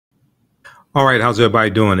All right, how's everybody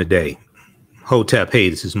doing today? Hotep, hey,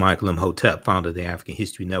 this is Michael Imhotep, founder of the African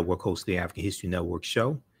History Network, host of the African History Network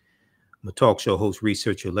show. I'm a talk show host,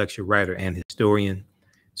 researcher, lecture writer, and historian.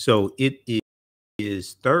 So it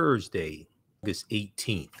is Thursday, August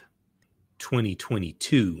 18th,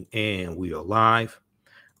 2022, and we are live.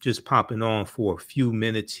 Just popping on for a few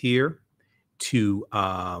minutes here to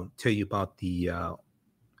tell you about the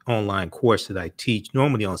online course that I teach,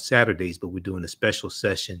 normally on Saturdays, but we're doing a special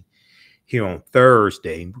session here on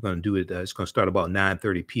Thursday. We're going to do it. It's going to start about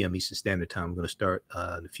 9:30 p.m. Eastern Standard Time. We're going to start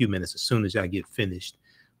in a few minutes as soon as I get finished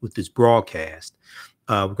with this broadcast.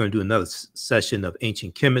 We're going to do another session of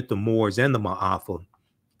Ancient Kemet, the Moors, and the Maafa,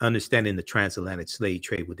 understanding the transatlantic slave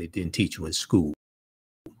trade, what they didn't teach you in school.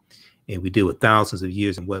 And we deal with thousands of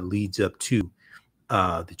years and what leads up to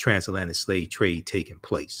the transatlantic slave trade taking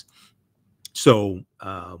place. So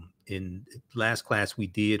in last class we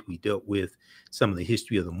dealt with some of the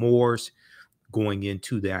history of the Moors, going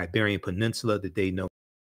into the Iberian Peninsula that they know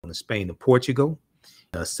as Spain and Portugal,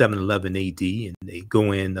 711 AD, and they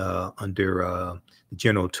go in under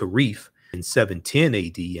General Tarif in 710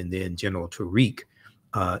 AD, and then General Tariq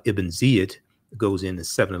Ibn Ziyad goes in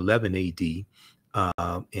 711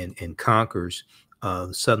 AD and conquers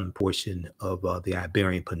the southern portion of the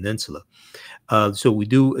Iberian Peninsula. So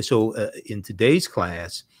in today's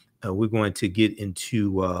class, we're going to get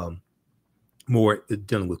into more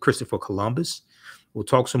dealing with Christopher Columbus. We'll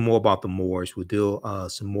talk some more about the Moors. We'll deal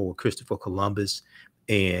some more with Christopher Columbus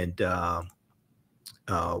and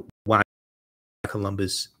why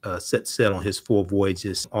Columbus set sail on his 4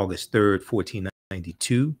 voyages August 3rd,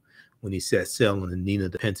 1492, when he set sail on the Nina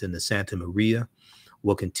de Pinta and the Santa Maria.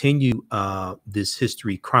 We'll continue this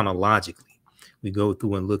history chronologically. We go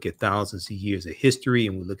through and look at thousands of years of history,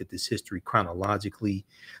 and we look at this history chronologically,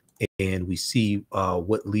 and we see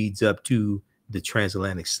what leads up to the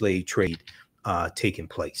transatlantic slave trade taking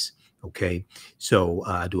place. Okay, so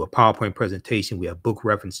I do a PowerPoint presentation. We have book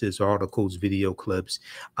references, articles, video clips.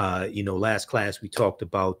 Last class we talked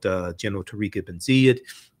about General Tariq Ibn Ziyad.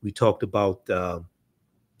 We talked about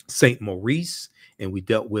Saint Maurice, and we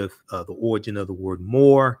dealt with the origin of the word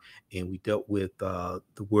Moor, and we dealt with the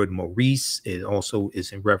word Maurice. It also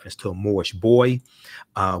is in reference to a Moorish boy.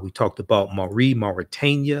 We talked about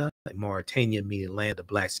Mauritania meaning land of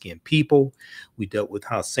black-skinned people. We dealt with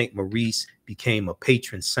how Saint Maurice became a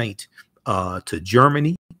patron saint to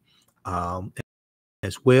Germany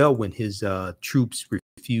as well, when his troops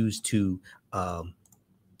refused to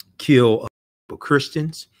kill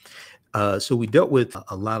Christians. So we dealt with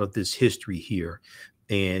a lot of this history here,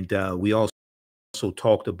 and we also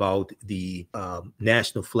talked about the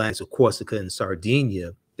national flags of Corsica and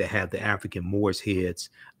Sardinia that have the African Moors heads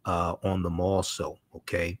on them also,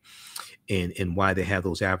 okay, and why they have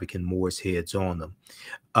those African Moors heads on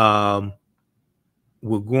them.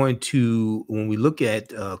 We're going to, when we look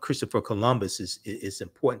at Christopher Columbus, it's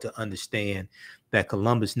important to understand that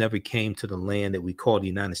Columbus never came to the land that we call the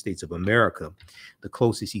United States of America. The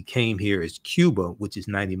closest he came here is Cuba, which is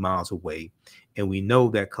 90 miles away. And we know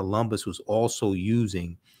that Columbus was also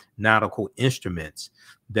using nautical instruments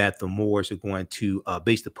that the Moors are going to,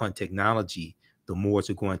 based upon technology, the Moors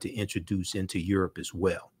are going to introduce into Europe as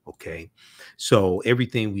well, okay? So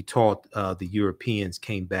everything we taught the Europeans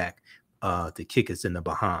came back to kick us in the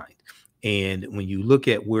behind. And when you look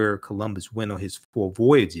at where Columbus went on his 4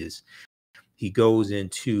 voyages, he goes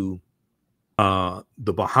into the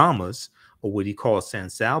Bahamas, or what he calls San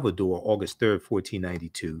Salvador, August 3rd,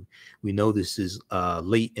 1492. We know this is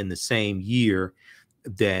late in the same year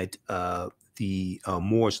that the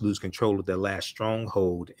Moors lose control of their last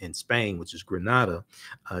stronghold in Spain, which is Granada,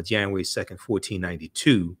 January 2nd,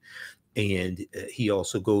 1492. And he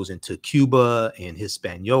also goes into Cuba and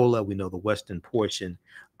Hispaniola. We know the western portion,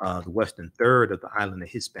 the western third of the island of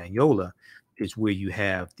Hispaniola is where you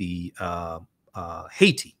have the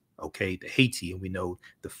Haiti, okay, the Haiti. And we know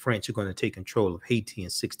the French are going to take control of Haiti in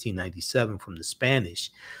 1697 from the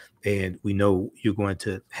Spanish. And we know you're going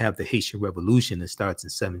to have the Haitian Revolution that starts in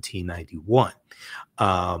 1791.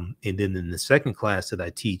 And then in the second class that I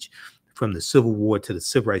teach, from the Civil War to the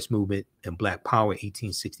Civil Rights Movement and Black Power,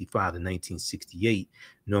 1865 to 1968.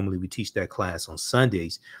 Normally we teach that class on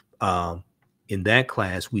Sundays. In that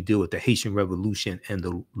class, we deal with the Haitian Revolution and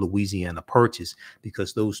the Louisiana Purchase,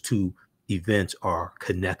 because those two events are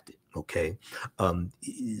connected, okay?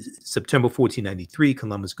 September 1493,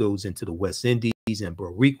 Columbus goes into the West Indies and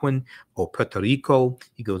Boricuan, or Puerto Rico.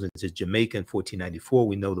 He goes into Jamaica in 1494.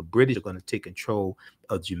 We know the British are going to take control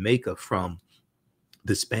of Jamaica from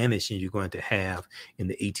the Spanish, and you're going to have in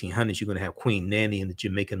the 1800s, you're going to have Queen Nanny and the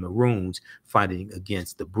Jamaican Maroons fighting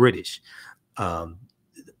against the British.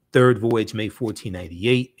 Third voyage, May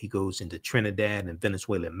 1498. He goes into Trinidad and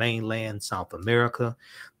Venezuelan mainland, South America.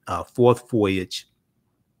 Fourth voyage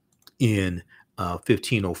in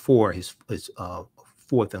 1504, his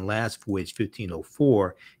fourth and last voyage,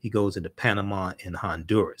 1504, he goes into Panama and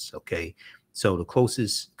Honduras. Okay, so the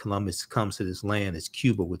closest Columbus comes to this land is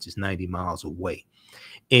Cuba, which is 90 miles away.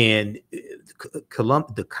 And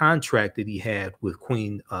the contract that he had with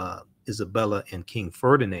Queen Isabella and King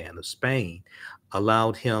Ferdinand of Spain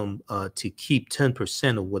allowed him to keep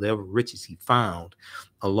 10% of whatever riches he found,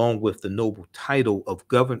 along with the noble title of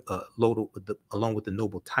along with the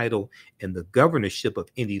noble title and the governorship of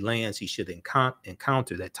any lands he should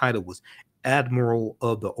encounter. That title was Admiral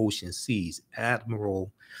of the Ocean Seas.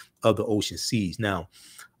 Admiral of the Ocean Seas. Now,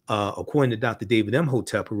 according to Dr. David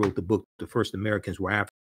Imhotep, who wrote the book "The First Americans Were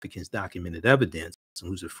Africans: Documented Evidence,"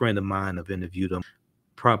 who's a friend of mine, I've interviewed him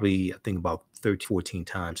probably, I think, about 13, 14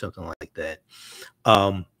 times, something like that.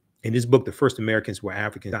 In his book, "The First Americans Were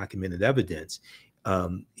Africans: Documented Evidence,"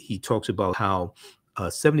 he talks about how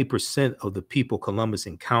 70% of the people Columbus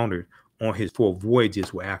encountered on his 4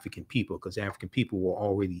 voyages were African people, because African people were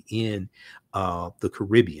already in the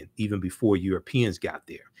Caribbean even before Europeans got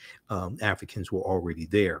there. Africans were already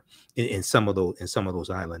there in some of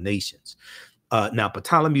those island nations. Now,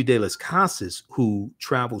 Bartholomew de las Casas, who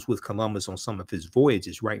travels with Columbus on some of his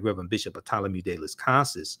voyages, Right Reverend Bishop Bartholomew de las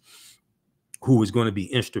Casas, who was going to be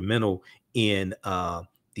instrumental in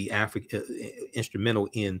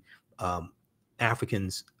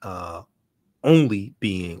Africans only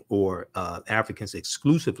being, or Africans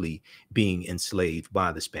exclusively being enslaved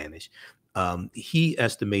by the Spanish. He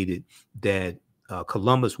estimated that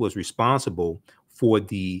Columbus was responsible for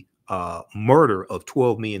the murder of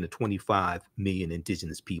 12 million to 25 million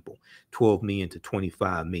indigenous people. 12 million to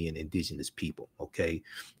 25 million indigenous people. Okay,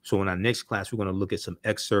 so in our next class, we're going to look at some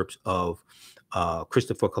excerpts of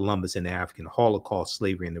Christopher Columbus and the African Holocaust,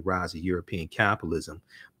 Slavery and the Rise of European Capitalism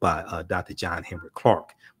by Dr. John Henrik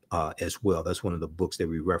Clarke as well. That's one of the books that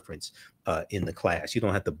we reference in the class. You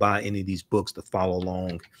don't have to buy any of these books to follow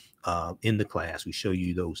along in the class. We show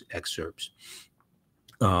you those excerpts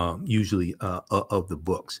usually of the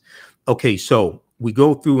books. Okay, so we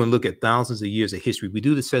go through and look at thousands of years of history. We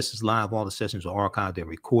do the sessions live. All the sessions are archived and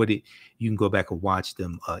recorded. You can go back and watch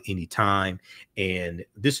them anytime. And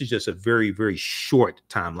this is just a very, very short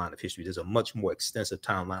timeline of history. There's a much more extensive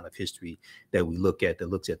timeline of history that we look at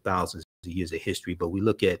that looks at thousands of years of history. But we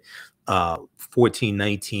look at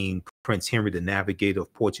 1419, Prince Henry, the navigator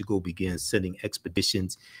of Portugal, begins sending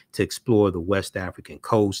expeditions to explore the West African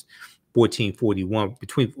coast. 1441,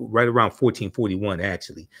 right around 1441,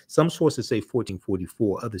 actually. Some sources say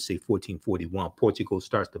 1444, others say 1441. Portugal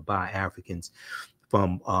starts to buy Africans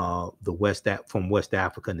from West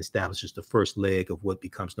Africa and establishes the first leg of what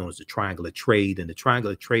becomes known as the triangular trade. And the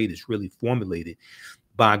triangular trade is really formulated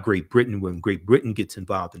by Great Britain when Great Britain gets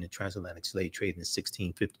involved in the transatlantic slave trade in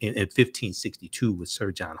 1562 with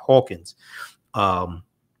Sir John Hawkins.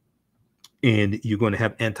 And you're going to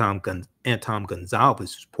have Anton Gonçalves,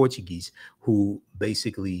 who's Portuguese, who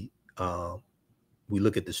basically, we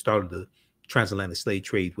look at the start of the transatlantic slave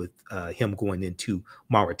trade with him going into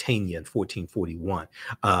Mauritania in 1441.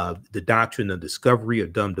 The doctrine of discovery, or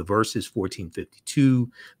Dum Diversas,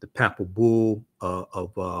 1452. The papal bull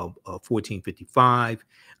of 1455.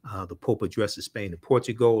 The Pope addresses Spain and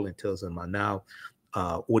Portugal and tells them, "I now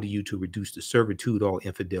order you to reduce to servitude all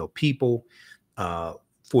infidel people."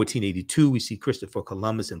 1482, we see Christopher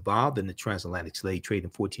Columbus involved in the transatlantic slave trade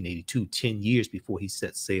in 1482, 10 years before he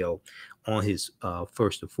set sail on his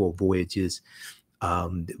first of 4 voyages.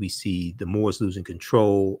 We see the Moors losing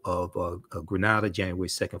control of Grenada, January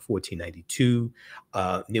 2nd, 1492.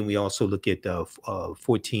 Then we also look at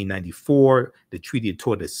 1494, the Treaty of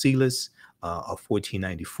Tordesillas of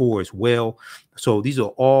 1494 as well. So these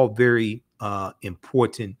are all very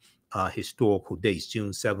important historical dates.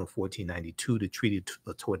 June 7, 1492, the Treaty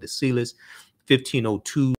of Tordesillas.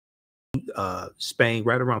 1502, Spain,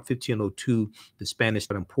 right around 1502, the Spanish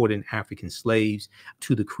started importing African slaves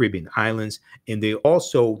to the Caribbean islands. And they've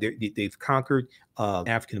conquered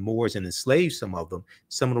African Moors and enslaved some of them.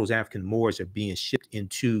 Some of those African Moors are being shipped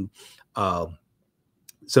into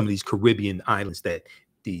some of these Caribbean islands that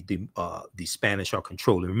the Spanish are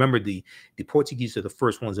controlling. Remember, the Portuguese are the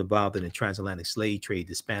first ones involved in the transatlantic slave trade.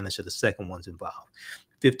 The Spanish are the second ones involved.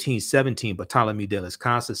 1517, Bartholomew de las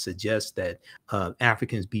Casas suggests that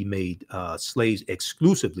Africans be made slaves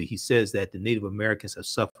exclusively. He says that the Native Americans have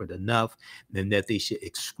suffered enough and that they should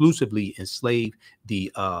exclusively enslave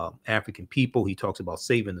the African people. He talks about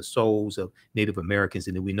saving the souls of Native Americans.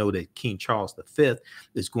 And then we know that King Charles V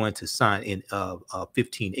is going to sign in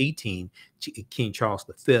 1518 King Charles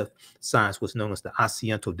V signs what's known as the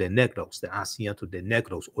Asiento de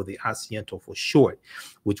Negros, or the Asiento for short,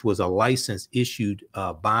 which was a license issued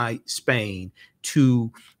by Spain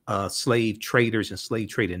to slave traders and slave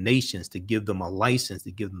trader nations, to give them a license,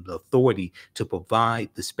 to give them the authority to provide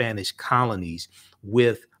the Spanish colonies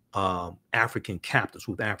with African captives,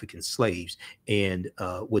 with African slaves. And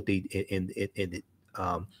what they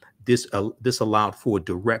this allowed for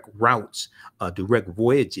direct routes, direct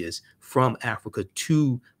voyages from Africa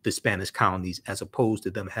to the Spanish colonies, as opposed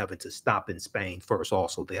to them having to stop in Spain first.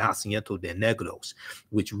 Also, the Asiento de Negros,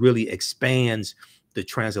 which really expands the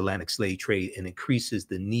transatlantic slave trade and increases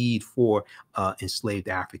the need for enslaved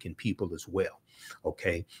African people as well.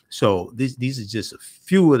 Okay, so these are just a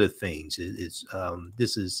few of the things.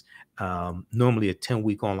 This is normally a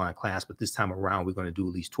 10-week online class, but this time around we're going to do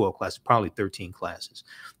at least 12 classes, probably 13 classes.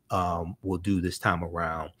 We'll do this time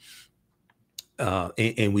around.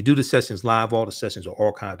 And we do the sessions live. All the sessions are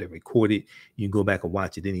archived and recorded. You can go back and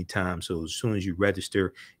watch it anytime. So as soon as you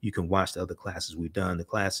register, you can watch the other classes we've done. The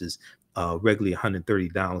classes regularly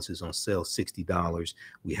 $130 is on sale $60.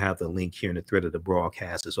 We have the link here in the thread of the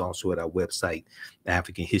broadcast. It's also at our website,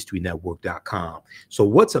 AfricanHistoryNetwork.com. So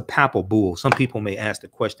what's a papal bull? Some people may ask the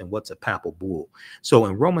question, what's a papal bull? So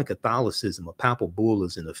in Roman Catholicism, a papal bull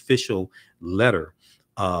is an official letter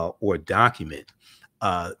or document.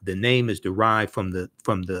 The name is derived from the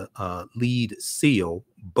lead seal,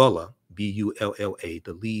 bulla, B-U-L-L-A,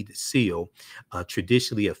 the lead seal,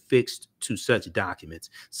 traditionally affixed to such documents.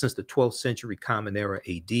 Since the 12th century Common Era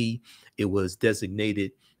AD, it has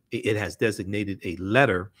designated a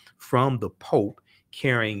letter from the Pope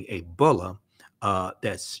carrying a bulla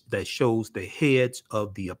that shows the heads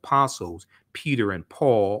of the apostles, Peter and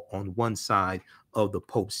Paul, on one side of the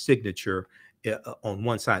Pope's signature, on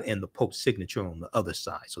one side, and the Pope's signature on the other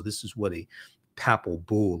side. So this is what a papal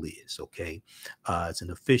bull is. Okay, it's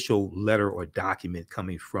an official letter or document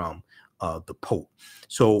coming from the Pope.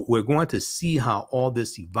 So we're going to see how all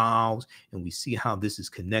this evolves, and we see how this is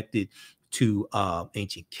connected to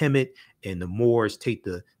ancient Kemet, and the Moors take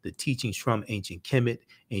the teachings from ancient Kemet,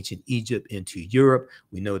 ancient Egypt, into Europe.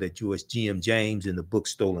 We know that George G.M. James in the book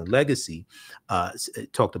Stolen Legacy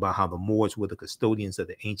talked about how the Moors were the custodians of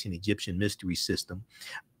the ancient Egyptian mystery system,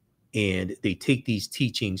 and they take these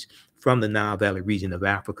teachings from the Nile Valley region of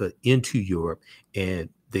Africa into Europe, and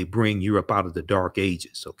they bring Europe out of the Dark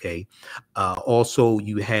Ages. Okay, also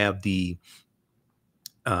you have the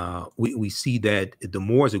we see that the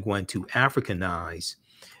Moors are going to Africanize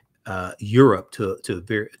Europe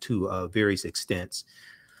to various extents.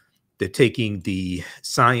 They're taking the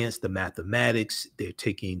science, the mathematics, they're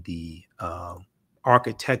taking the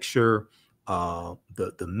architecture,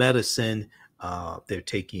 the medicine, they're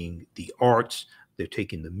taking the arts, they're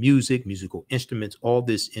taking the musical instruments, all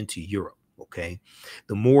this into Europe. Okay,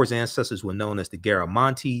 the Moors' ancestors were known as the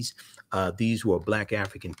Garamantes. These were Black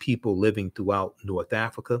African people living throughout North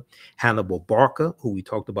Africa. Hannibal Barca, who we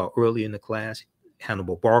talked about earlier in the class,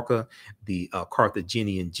 Hannibal Barca, the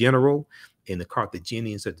Carthaginian general, and the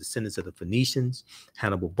Carthaginians are descendants of the Phoenicians.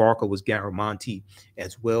 Hannibal Barca was Garamanti,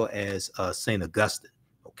 as well as St. Augustine.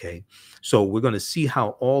 Okay, so we're going to see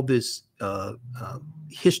how all this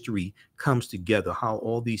history comes together, how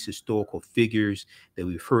all these historical figures that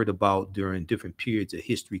we've heard about during different periods of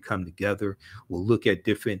history come together. We'll look at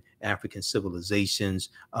different African civilizations,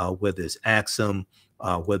 whether it's Axum,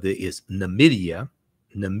 whether it's Numidia,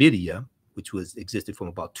 which existed from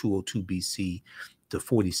about 202 BC to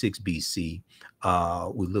 46 BC.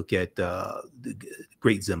 We look at the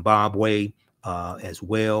Great Zimbabwe as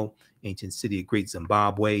well, ancient city of Great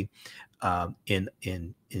Zimbabwe, in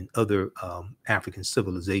other African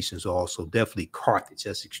civilizations also. Definitely Carthage,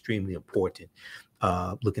 that's extremely important.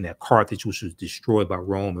 Looking at Carthage, which was destroyed by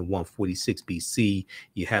Rome in 146 BC.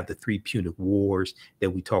 You have the 3 Punic Wars that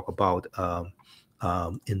we talk about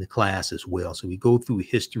in the class as well. So we go through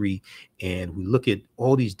history and we look at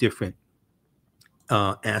all these different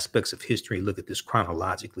aspects of history, look at this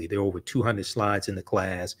chronologically. There are over 200 slides in the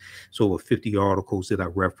class, so over 50 articles that I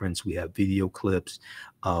reference. We have video clips,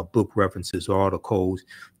 book references, articles.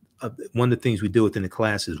 One of the things we do within the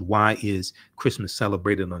class is, why is Christmas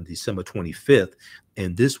celebrated on December 25th?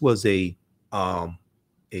 And this was a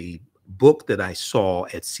book that I saw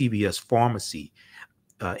at CVS Pharmacy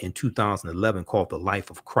in 2011 called The Life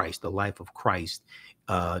of Christ,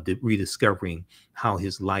 rediscovering how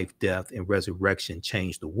his life, death, and resurrection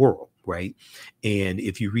changed the world, right? And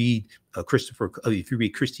if you read if you read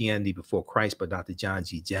Christianity Before Christ by Dr. John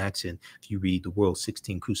G. Jackson, if you read The World's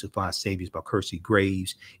 16 Crucified Saviors by Kersey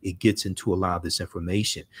Graves, it gets into a lot of this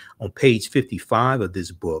information. On page 55 of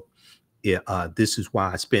this book, this is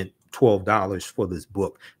why I spent $12 for this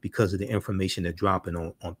book because of the information they're dropping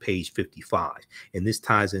on page 55. And this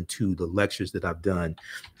ties into the lectures that I've done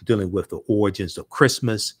dealing with the origins of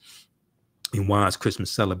Christmas and why is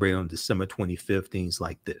Christmas celebrated on December 25th, things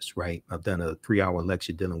like this, right? I've done a 3-hour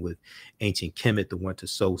lecture dealing with Ancient Kemet, the winter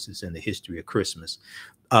solstice, and the history of Christmas.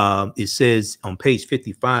 It says on page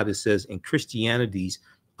 55, it says, in Christianity's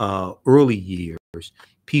early years,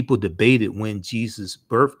 people debated when Jesus'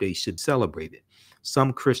 birthday should be celebrated.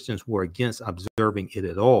 Some Christians were against observing it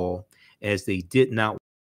at all, as they did not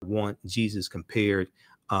want Jesus compared.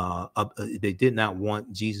 They did not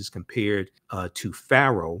want Jesus compared to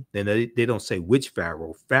Pharaoh. And they don't say which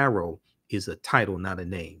Pharaoh. Pharaoh is a title, not a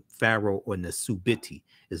name. Pharaoh or Nasubiti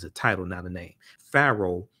is a title, not a name.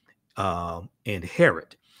 Pharaoh and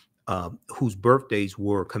Herod, whose birthdays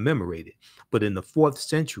were commemorated. But in the 4th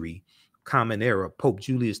century Common Era, Pope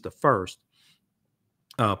Julius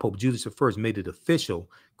I made it official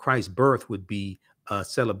Christ's birth would be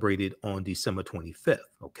celebrated on December 25th.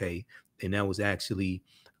 Okay, and that was actually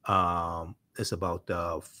it's about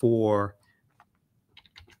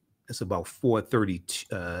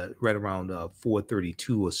 432, right around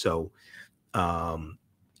 432 or so,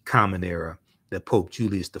 Common Era, that Pope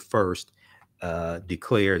Julius I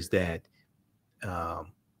declares that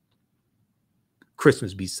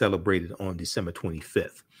Christmas be celebrated on December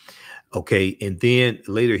 25th. Okay, and then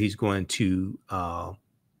later he's going to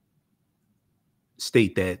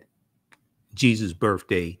state that Jesus'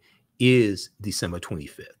 birthday is December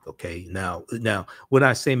 25th. Okay, now what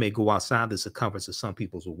I say may go outside the circumference of some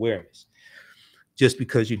people's awareness. Just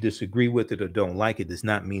because you disagree with it or don't like it does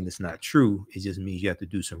not mean it's not true. It just means you have to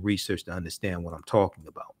do some research to understand what I'm talking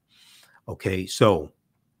about. Okay, so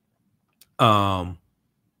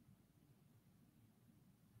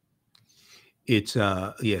it's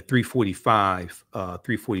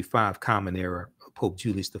 345 Common Era. Pope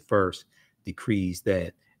Julius I decrees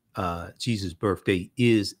that Jesus' birthday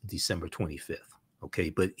is December 25th. Okay,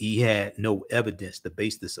 but he had no evidence to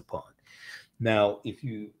base this upon. Now,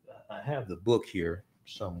 I have the book here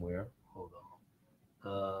somewhere. Hold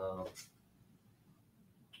on.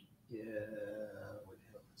 Yeah. What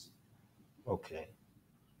the hell is it? Okay.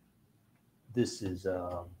 This is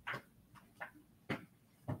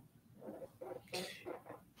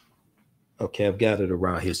okay, I've got it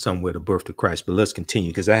around here somewhere, the birth of Christ, but let's continue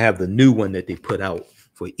because I have the new one that they put out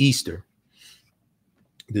for Easter.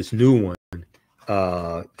 This new one,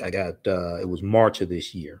 I got, it was March of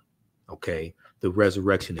this year. Okay, the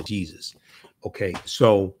resurrection of Jesus. Okay,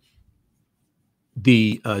 so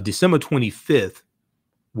the December 25th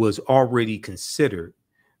was already considered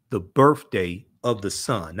the birthday of the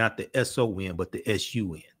Son, not the S-O-N, but the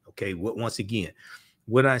S-U-N. Okay, once again,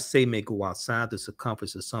 what I say may go outside the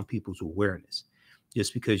circumference of some people's awareness.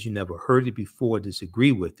 Just because you never heard it before,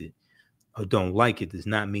 disagree with it, or don't like it does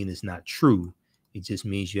not mean it's not true. It just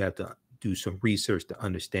means you have to do some research to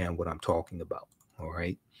understand what I'm talking about. All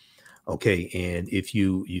right. Okay. And if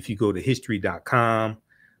you go to history.com,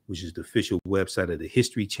 which is the official website of the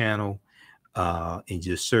History Channel, and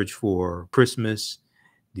just search for Christmas,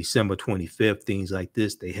 December 25th, things like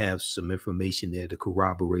this, they have some information there to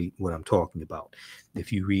corroborate what I'm talking about.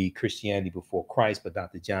 If you read Christianity Before Christ by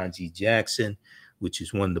Dr. John G. Jackson, which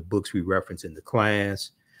is one of the books we reference in the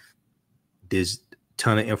class, there's a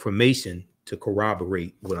ton of information to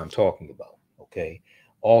corroborate what I'm talking about. Okay.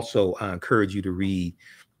 Also, I encourage you to read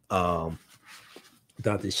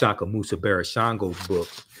Dr. Shaka Musa Barashango's book,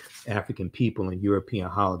 African People and European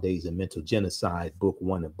Holidays and Mental Genocide, Book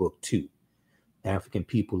 1 and Book 2. African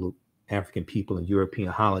People and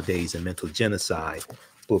European Holidays and Mental Genocide,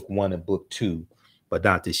 Book 1 and Book 2 by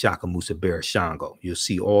Dr. Shaka Musa Barashango. You'll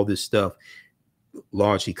see all this stuff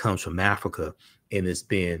largely comes from Africa and it's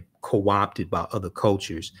been co-opted by other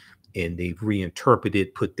cultures, and they've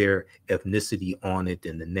reinterpreted, put their ethnicity on it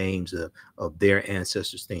and the names of their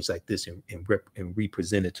ancestors, things like this, and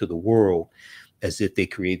represent it to the world as if they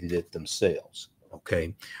created it themselves.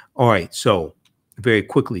 Okay. All right. So very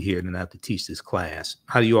quickly here, then I have to teach this class.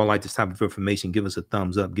 How do you all like this type of information? Give us a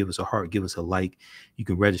thumbs up, give us a heart, give us a like. You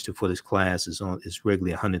can register for this class. It's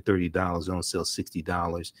regularly $130, on sale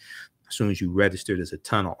 $60. As soon as you register, there's a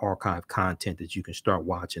ton of archive content that you can start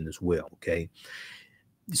watching as well. Okay.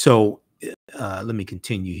 So let me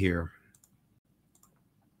continue here.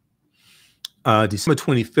 December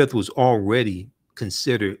 25th was already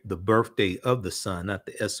considered the birthday of the Son, not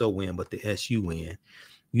the S-O-N, but the S-U-N.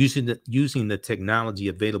 Using the technology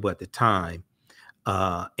available at the time,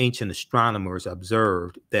 ancient astronomers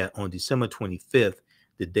observed that on December 25th,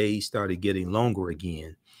 the days started getting longer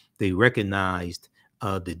again. They recognized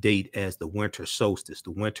the date as the winter solstice.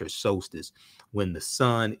 The winter solstice, when the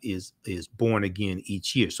sun is born again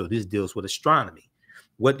each year. So this deals with astronomy.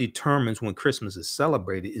 What determines when Christmas is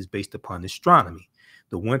celebrated is based upon astronomy.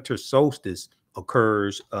 The winter solstice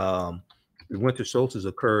occurs. The winter solstice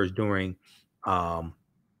occurs during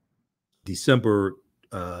December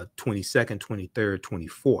 22nd, 23rd,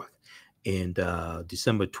 24th. And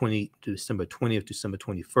December 20th, December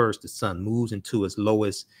 21st, the sun moves into its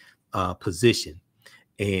lowest position.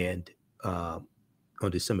 And on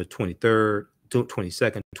December 23rd,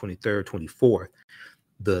 22nd, 23rd, 24th,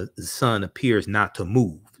 the sun appears not to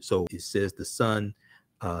move. So it says the sun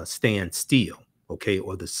stands still, okay,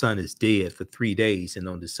 or the sun is dead for 3 days. And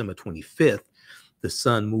on December 25th, the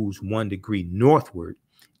sun moves 1 degree northward,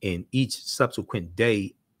 and each subsequent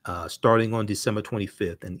day, starting on December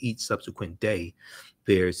 25th, and each subsequent day,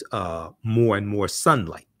 there's more and more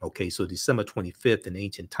sunlight. Okay, so December 25th in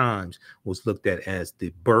ancient times was looked at as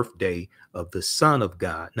the birthday of the Son of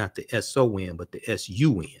God, not the S-O-N, but the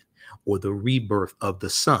S-U-N, or the rebirth of the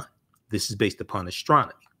sun. This is based upon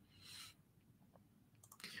astronomy.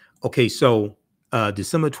 Okay, so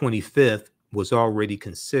December 25th was already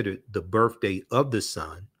considered the birthday of the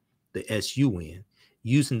sun, the S-U-N.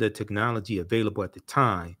 Using the technology available at the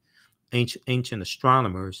time, ancient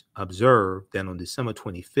astronomers observed that on December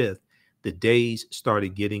 25th, the days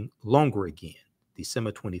started getting longer again.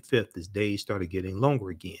 December 25th, the days started getting longer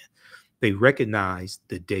again. They recognized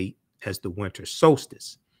the date as the winter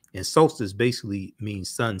solstice. And solstice basically means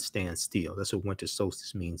sun stands still. That's what winter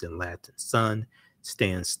solstice means in Latin. Sun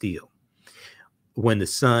stands still. When the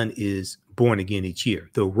sun is born again each year.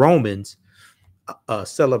 The Romans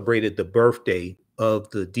celebrated the birthday of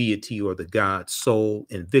the deity or the god Sol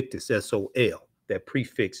Invictus, S-O-L. That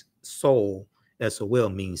prefix Sol, S-O-L,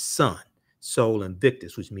 means sun. Sol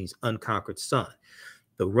Invictus, which means unconquered sun.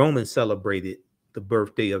 The Romans celebrated the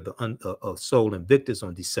birthday of of Sol Invictus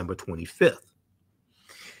on December 25th.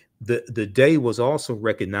 The day was also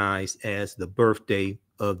recognized as the birthday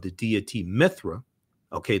of the deity Mithra,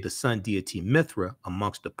 okay, the sun deity Mithra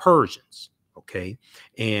amongst the Persians, okay,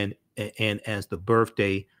 and as the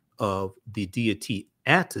birthday of the deity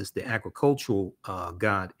Attis, the agricultural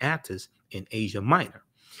god Attis in Asia Minor.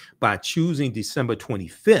 By choosing December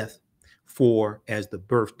 25th as the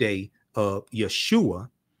birthday of Yeshua,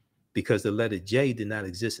 because the letter J did not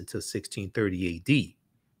exist until 1630 AD.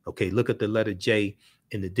 Okay, look at the letter J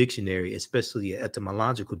in the dictionary, especially an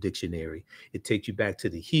etymological dictionary. It takes you back to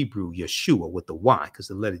the Hebrew Yeshua with the Y, because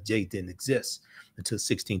the letter J didn't exist until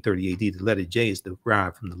 1630 AD. The letter J is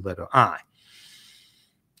derived from the letter I.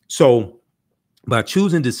 So by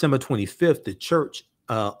choosing December 25th, the church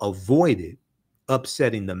avoided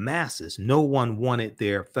upsetting the masses. No one wanted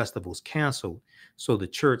their festivals canceled. So the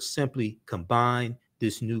church simply combined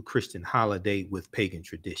this new Christian holiday with pagan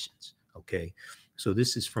traditions. Okay, so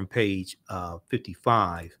this is from page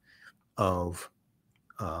 55 of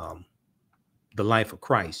The Life of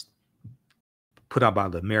Christ, put out by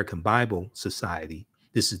the American Bible Society.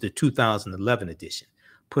 This is the 2011 edition,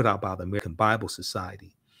 put out by the American Bible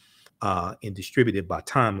Society and distributed by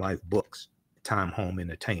Time Life Books, Time Home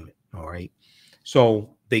Entertainment. All right.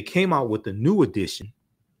 So they came out with a new edition,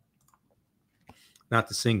 not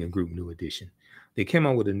the singing group New Edition. They came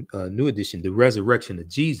out with a new edition, The Resurrection of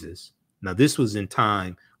Jesus. Now, this was in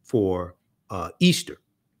time for Easter,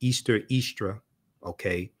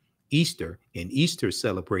 okay, Easter. And Easter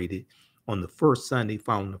celebrated on the first Sunday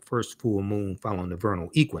following the first full moon following the vernal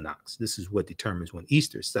equinox. This is what determines when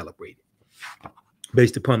Easter is celebrated,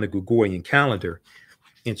 based upon the Gregorian calendar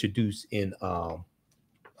introduced in about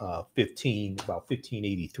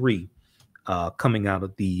 1583, coming out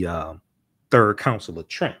of the Third Council of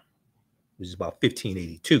Trent, which is about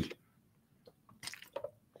 1582.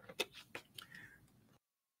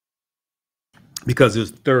 Because it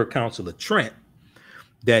was the Third Council of Trent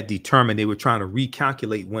that determined they were trying to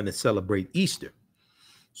recalculate when to celebrate Easter.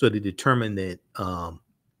 So they determined that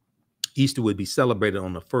Easter would be celebrated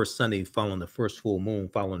on the first Sunday following the first full moon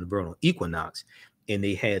following the vernal equinox, and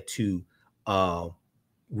they had to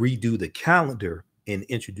redo the calendar and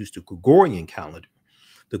introduce the Gregorian calendar.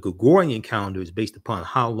 The Gregorian calendar is based upon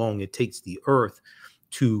how long it takes the Earth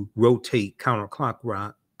to rotate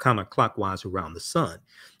counterclockwise around the sun.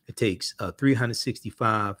 It takes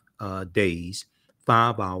 365 days,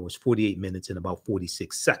 5 hours, 48 minutes, and about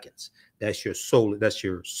 46 seconds. That's your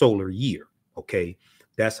solar year. Okay,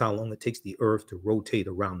 that's how long it takes the Earth to rotate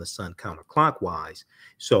around the sun counterclockwise.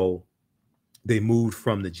 So they moved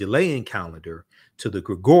from the Julian calendar to the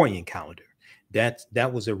Gregorian calendar.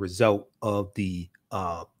 That was a result of the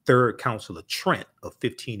Third Council of Trent of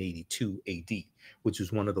 1582 AD, which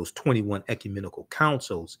was one of those 21 ecumenical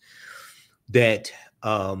councils that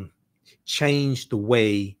changed the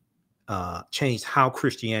way, changed how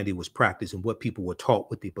Christianity was practiced and what people were taught,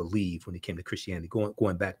 what they believed when it came to Christianity,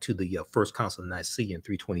 going back to the First Council of Nicaea in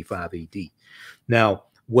 325 AD. Now,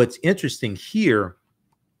 what's interesting here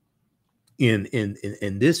in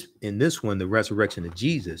this one, the resurrection of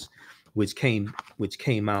Jesus, which came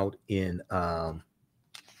out in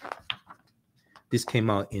this came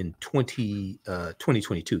out in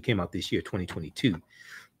 2022, came out this year, 2022.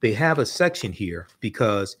 They have a section here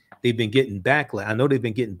because they've been getting backlash. I know they've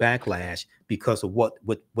been getting backlash because of what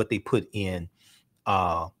they put in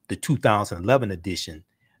the 2011 edition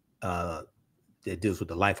that deals with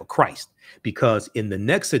the life of Christ. Because in the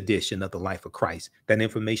next edition of the life of Christ, that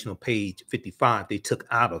information on page 55, they took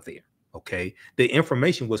out of there. Okay, the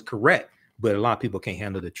information was correct, but a lot of people can't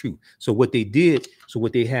handle the truth. So what they did, so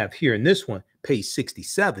what they have here in this one, page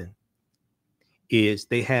 67, is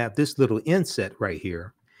they have this little inset right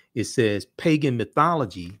here. It says pagan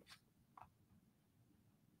mythology.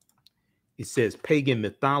 It says pagan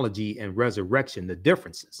mythology and resurrection, the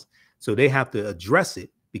differences. So they have to address it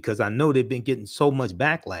because I know they've been getting so much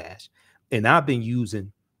backlash, and I've been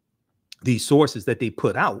using these sources that they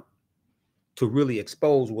put out to really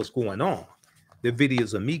expose what's going on. The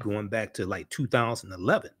videos of me going back to like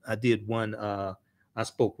 2011. I did one. I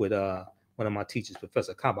spoke with one of my teachers,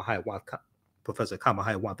 Professor Kabahai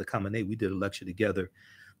Kamane. We did a lecture together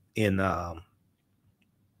in was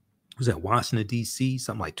that Washington, D.C.,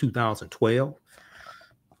 something like 2012.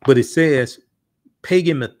 But it says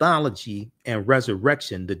pagan mythology and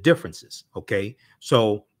resurrection, the differences. Okay,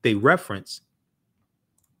 so they reference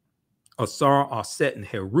Asar, Aset, and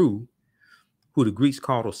Heru, who the Greeks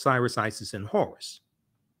called Osiris, Isis, and Horus.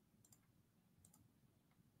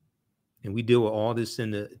 And we deal with all this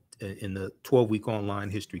in the 12-week online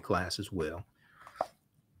history class as well.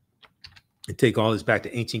 And take all this back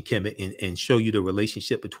to ancient Kemet and show you the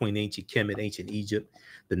relationship between ancient Kemet, ancient Egypt,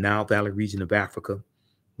 the Nile Valley region of Africa.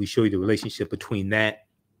 We show you the relationship between that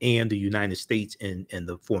and the United States and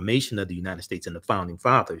the formation of the United States and the founding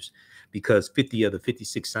fathers, because 50 of the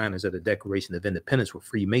 56 signers of the Declaration of Independence were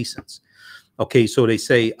Freemasons. Okay, so they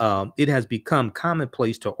say it has become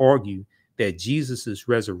commonplace to argue that Jesus's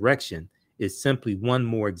resurrection is simply one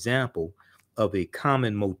more example of a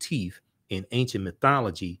common motif in ancient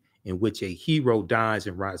mythology in which a hero dies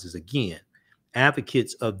and rises again.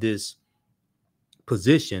 Advocates of this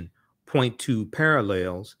position point to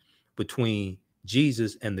parallels between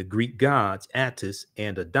Jesus and the Greek gods Attis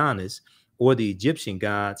and Adonis, or the Egyptian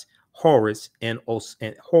gods Horus and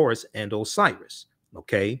Osiris.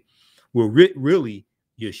 Okay, well, really,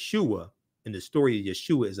 Yeshua, and the story of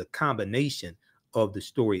Yeshua is a combination of the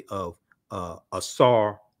story of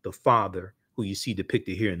Asar, the father, who you see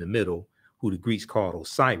depicted here in the middle, who the Greeks called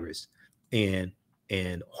Osiris, and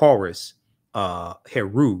Horus,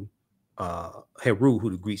 Heru, who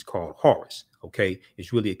the Greeks called Horus. Okay,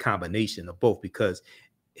 it's really a combination of both, because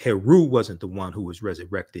Heru wasn't the one who was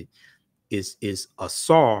resurrected. Is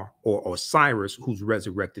Asar or Osiris, who's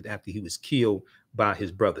resurrected after he was killed by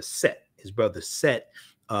his brother Set. His brother Set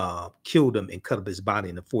killed him and cut up his body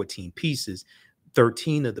into 14 pieces.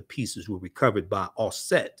 13 of the pieces were recovered by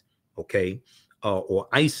Aset, okay, or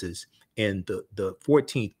Isis, and the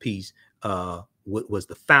 14th piece was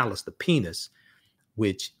the phallus, the penis,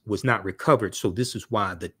 which was not recovered. So this is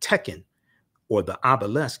why the Tekken, or the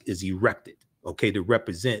obelisk, is erected, okay, to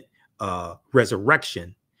represent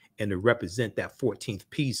resurrection and to represent that 14th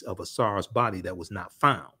piece of Asar's body that was not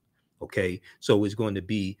found. Okay, so it's going to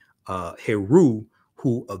be Heru,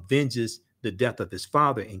 who avenges the death of his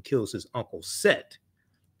father and kills his uncle Set,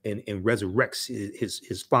 and resurrects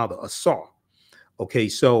his father Asar. Okay,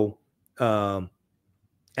 so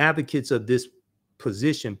advocates of this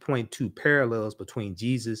position point to parallels between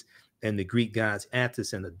Jesus and the Greek gods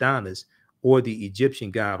Attis and Adonis, or the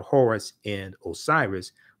Egyptian god Horus and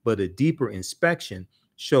Osiris, but a deeper inspection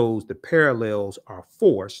shows the parallels are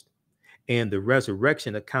forced, and the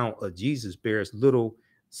resurrection account of Jesus bears little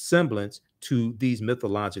semblance to these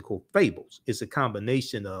mythological fables. It's a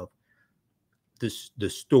combination of the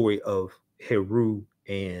story of Heru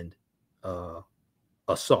and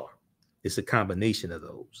Asar. It's a combination of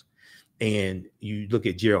those. And you look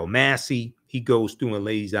at Gerald Massey, he goes through and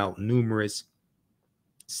lays out numerous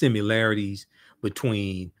similarities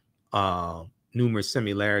between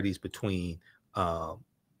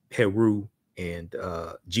Heru and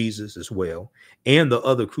Jesus as well, and the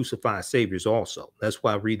other crucified saviors also. That's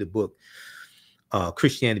why I read the book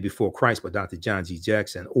Christianity Before Christ by Dr. John G.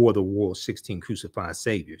 Jackson, or The World's 16 Crucified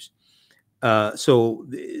Saviors.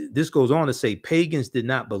 This goes on to say pagans did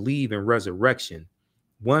not believe in resurrection.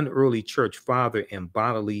 One early church father and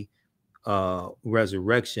bodily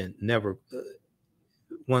resurrection never.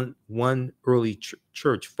 One early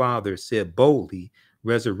church father said boldly,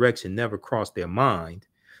 resurrection never crossed their mind.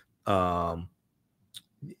 The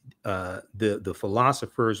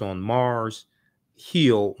philosophers on Mars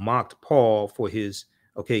Hill mocked Paul for his.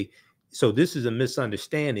 Okay, so this is a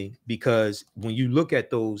misunderstanding, because when you look at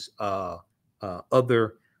those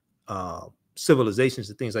other civilizations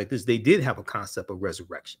and things like this, they did have a concept of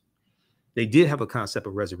resurrection. They did have a concept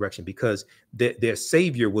of resurrection because their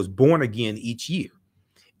savior was born again each year,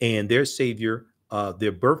 and their savior,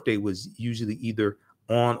 their birthday was usually either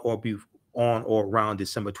on or around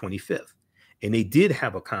December 25th. And they did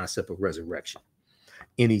have a concept of resurrection.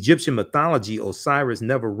 In Egyptian mythology, Osiris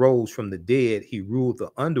never rose from the dead. He ruled the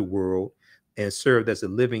underworld and served as a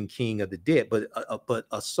living king of the dead. But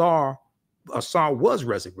Asar was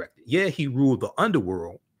resurrected. Yeah, he ruled the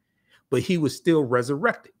underworld, but he was still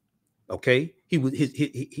resurrected. Okay, he was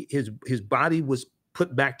his body was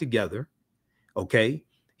put back together. Okay,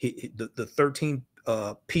 the 13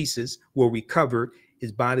 pieces were recovered.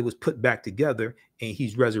 His body was put back together, and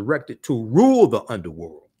he's resurrected to rule the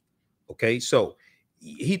underworld. Okay, so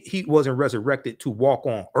he wasn't resurrected to walk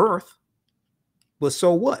on earth, but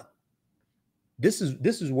so what? This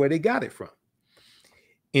is where they got it from.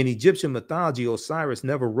 In Egyptian mythology, Osiris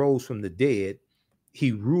never rose from the dead.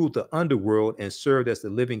 He ruled the underworld and served as the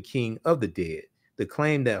living king of the dead. The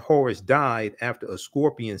claim that Horus died after a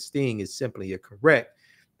scorpion sting is simply incorrect.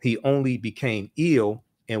 He only became ill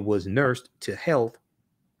and was nursed to health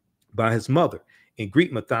by his mother. In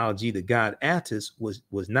Greek mythology, the god Attis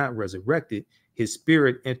was not resurrected. His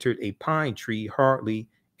spirit entered a pine tree, hardly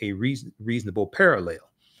a reasonable parallel.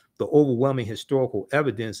 The overwhelming historical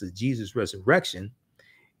evidence of Jesus' resurrection,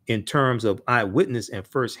 in terms of eyewitness and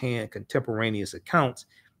firsthand contemporaneous accounts,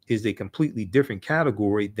 is a completely different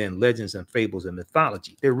category than legends and fables and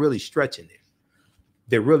mythology. They're really stretching there.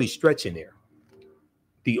 They're really stretching there.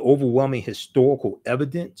 The overwhelming historical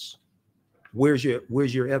evidence, where's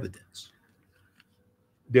your evidence?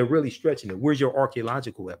 They're really stretching it. Where's your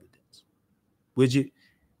archaeological evidence? Would you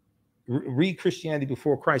read Christianity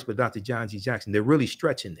Before Christ by Dr. John G. Jackson? They're really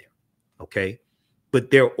stretching there. Okay,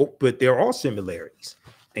 but there are similarities,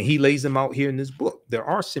 and he lays them out here in this book. There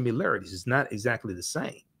are similarities. It's not exactly the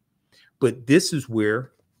same, but this is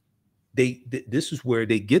where they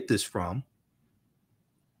get this from,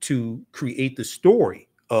 to create the story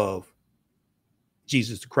of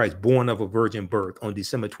Jesus Christ, born of a virgin birth on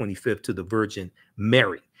December 25th to the Virgin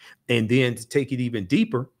Mary. And then to take it even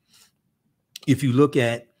deeper, if you look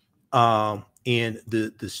at in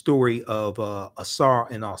the story of Asar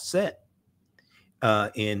and Aset,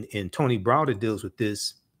 and Tony Browder deals with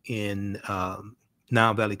this in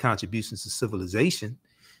Nile Valley Contributions to Civilization,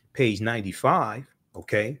 page 95.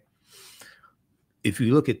 Okay, if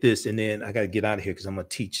you look at this, and then I got to get out of here because I'm going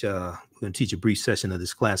to teach. We're going to teach a brief session of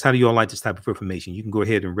this class. How do you all like this type of information? You can go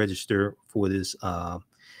ahead and register for this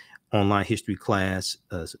online history class.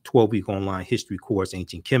 It's a 12-week online history course,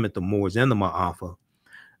 Ancient Kemet, the Moors, and the Maafa,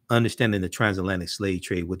 understanding the transatlantic slave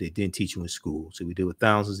trade, what they didn't teach you in school. So we deal with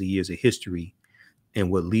thousands of years of history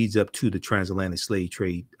and what leads up to the transatlantic slave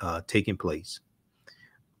trade taking place.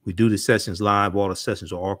 We do the sessions live. All the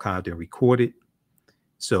sessions are archived and recorded.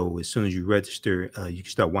 So as soon as you register, you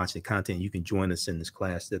can start watching the content. You can join us in this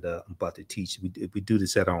class that I'm about to teach. We do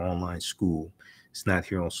this at our online school. It's not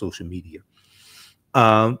here on social media.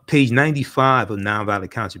 Page 95 of Nile Valley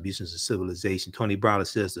Contributions to Civilization, Tony Browder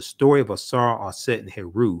says, the story of Asar, Aset, and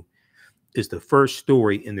Heru is the first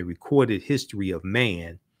story in the recorded history of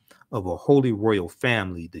man of a holy royal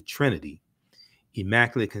family, the Trinity,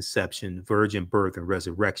 Immaculate Conception, Virgin Birth, and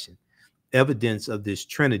Resurrection. Evidence of this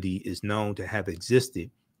Trinity is known to have existed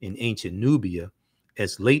in ancient Nubia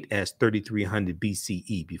as late as 3300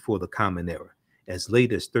 BCE, before the Common Era. As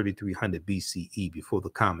late as 3300 BCE, before the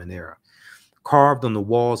Common Era. Carved on the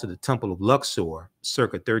walls of the Temple of Luxor,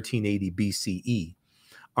 circa 1380 BCE,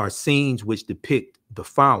 are scenes which depict the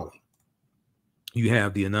following. You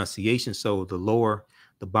have the Annunciation, so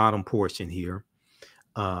the bottom portion here,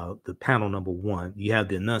 the panel number 1, you have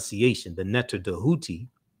the Annunciation. The Neter Dahuti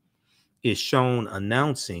is shown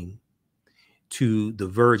announcing to the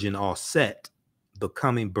Virgin Aset the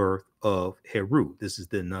coming birth of Heru. This is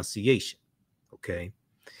the Annunciation. Okay.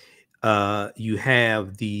 You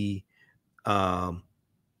have the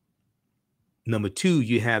number 2,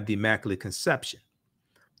 you have the Immaculate Conception.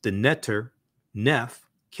 The Neter Neph,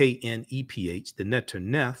 K-N-E-P-H, the Neter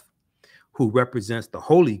Neph, who represents the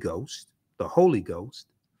Holy Ghost,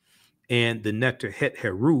 and the Neter Het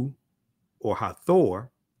Heru, or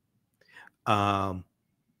Hathor are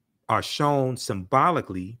shown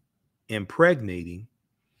symbolically impregnating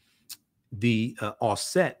the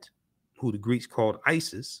Aset, who the Greeks called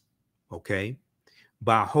Isis, okay,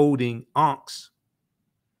 by holding Ankhs,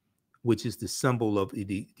 which is the symbol of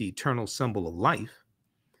the eternal symbol of life,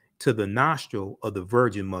 to the nostril of the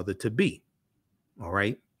Virgin Mother to be. All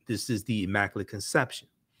right, this is the Immaculate Conception.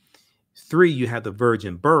 3, you have the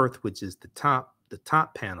virgin birth, which is the top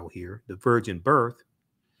panel here, the virgin birth.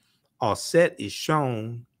 Aset is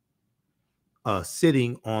shown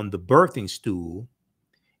sitting on the birthing stool,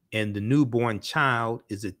 and the newborn child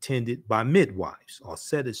is attended by midwives.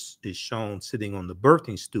 Aset is shown sitting on the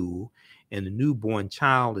birthing stool, and the newborn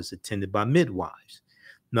child is attended by midwives.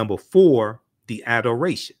 Number 4, the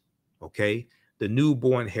adoration. Okay, the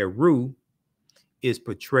newborn Heru is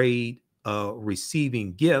portrayed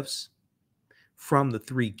receiving gifts from the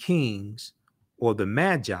 3 kings or the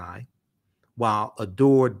magi, while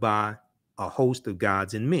adored by a host of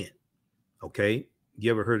gods and men. Okay, you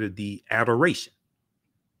ever heard of the adoration?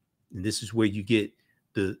 And this is where you get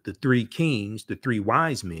the 3 kings, the 3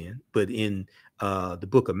 wise men. But in the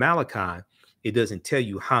book of Malachi, it doesn't tell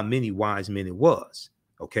you how many wise men it was.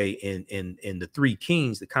 Okay, and the 3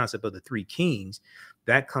 kings, the concept of the 3 kings,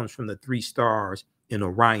 that comes from the 3 stars in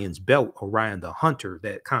Orion's belt, Orion the hunter,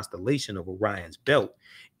 that constellation of Orion's belt.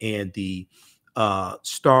 And the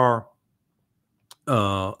star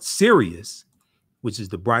Sirius, which is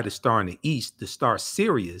the brightest star in the east, the star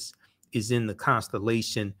Sirius is in the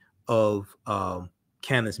constellation of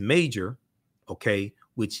Canis Major, okay,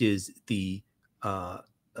 which is the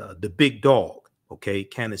big dog, okay,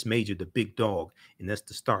 Canis Major, the big dog, and that's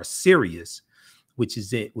the star Sirius, which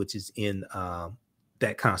is in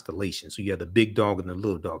that constellation. So you have the big dog and the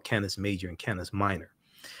little dog, Canis Major and Canis Minor,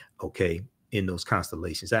 okay, in those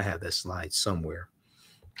constellations. I have that slide somewhere.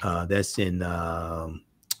 That's in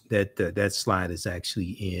that slide is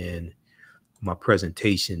actually in my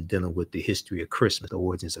presentation dealing with the history of Christmas, the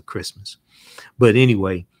origins of Christmas. But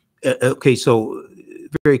anyway, okay, so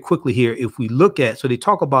very quickly here, if we look at, so they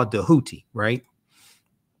talk about Dahuti, right?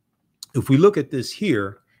 If we look at this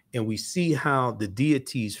here and we see how the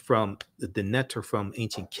deities from the Neter from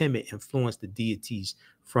ancient Kemet influenced the deities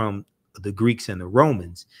from the Greeks and the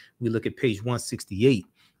Romans, we look at page 168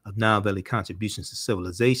 of Nile Valley Contributions to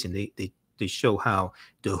Civilization. They show how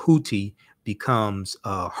Dahuti becomes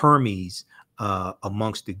Hermes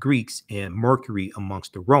amongst the Greeks and Mercury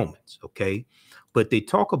amongst the Romans, okay? But they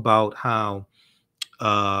talk about how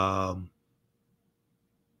Dahuti,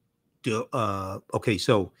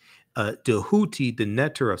 the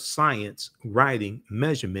Neter of science, writing,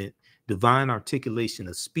 measurement, divine articulation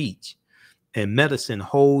of speech, and medicine,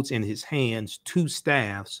 holds in his hands 2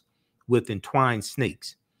 staffs with entwined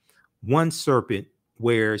snakes. One serpent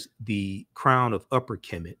wears the crown of Upper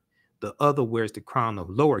Kemet, the other wears the crown of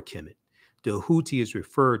Lower Kemet. Dahuti is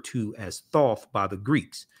referred to as Thoth by the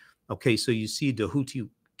Greeks. Okay, so you see Dahuti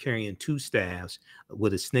carrying 2 staffs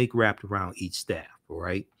with a snake wrapped around each staff, all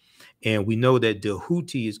right? And we know that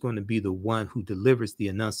Dahuti is going to be the one who delivers the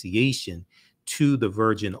Annunciation to the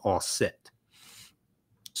Virgin Aset.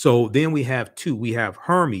 So then we have 2. We have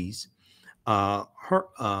Hermes.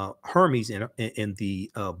 Hermes and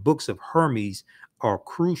the books of Hermes are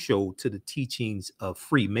crucial to the teachings of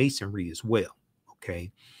Freemasonry as well.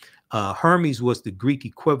 Okay, Hermes was the Greek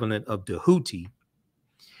equivalent of Dahuti.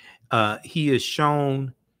 He is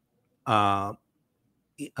shown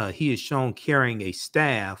carrying a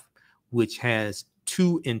staff which has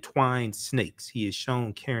 2 entwined snakes. He is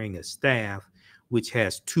shown carrying a staff which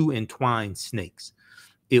has 2 entwined snakes.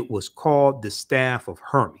 It was called the staff of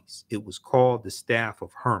Hermes. It was called the staff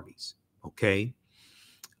of Hermes. Okay.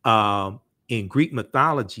 In Greek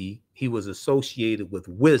mythology, he was associated with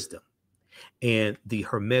wisdom, and the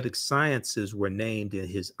Hermetic sciences were named in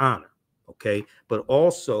his honor. Okay. But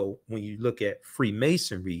also, when you look at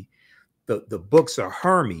Freemasonry, the books of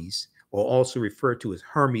Hermes, or also referred to as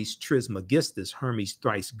Hermes Trismegistus, Hermes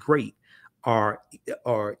thrice great, are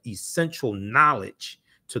essential knowledge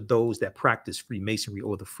to those that practice Freemasonry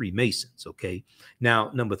or the Freemasons. Okay. Now,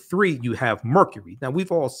 number 3, you have Mercury. Now,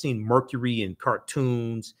 we've all seen Mercury in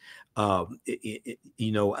cartoons,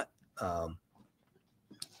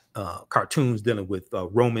 cartoons dealing with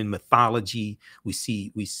Roman mythology. We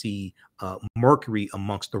see Mercury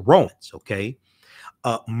amongst the Romans. Okay.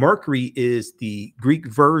 Mercury is the Greek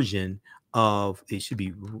version of, it should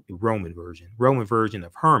be Roman version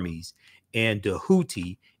of Hermes and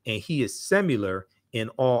Dahuti, and he is similar in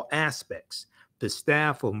all aspects. The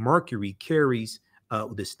staff of Mercury carries,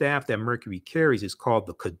 the staff that Mercury carries is called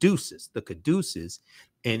the caduceus,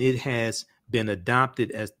 and it has been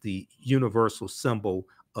adopted as the universal symbol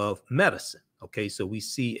of medicine. Okay, so we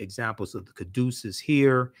see examples of the caduceus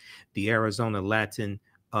here, the Arizona Latin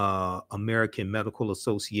American Medical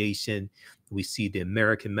Association. We see the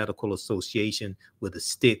American Medical Association with a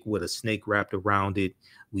stick with a snake wrapped around it.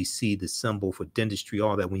 We see the symbol for dentistry,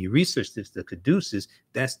 all that. When you research this, the caduceus,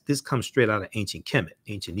 this comes straight out of ancient Kemet,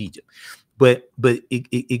 ancient Egypt. But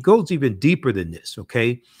it goes even deeper than this,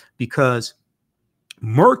 okay? Because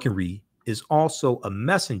Mercury is also a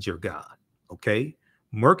messenger god, okay?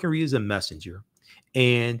 Mercury is a messenger.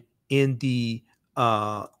 And in the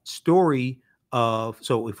story of,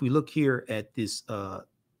 so if we look here at this,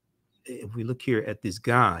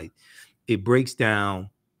 guide, it breaks down,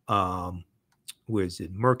 where is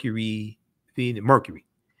it? Mercury, Venus, Mercury.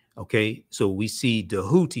 Okay, so we see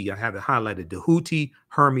Dahuti, I have it highlighted, Dahuti,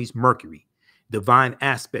 Hermes, Mercury, divine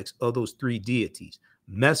aspects of those three deities,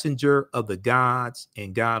 messenger of the gods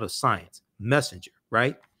and god of science, messenger,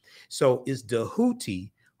 right? So it's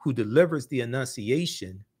Dahuti who delivers the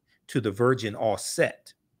annunciation to the virgin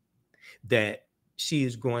Set that she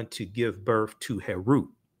is going to give birth to Heru.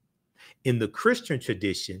 In the Christian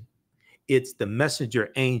tradition, it's the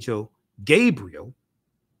messenger angel Gabriel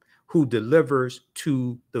who delivers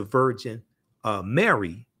to the Virgin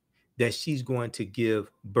Mary that she's going to give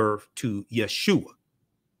birth to Yeshua.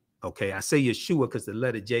 Okay, I say Yeshua because the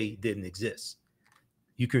letter J didn't exist.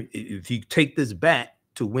 You can, if you take this back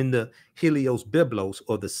to when the Helios Biblos,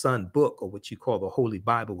 or the Sun Book, or what you call the Holy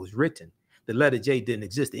Bible, was written, the letter J didn't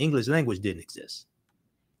exist. The English language didn't exist.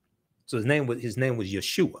 So his name was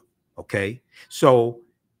Yeshua. Okay, so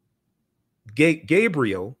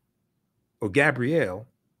Gabriel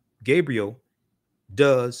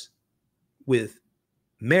does with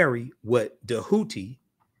Mary what Dahuti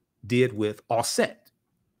did with Set.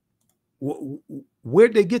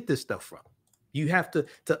 Where'd they get this stuff from? You have to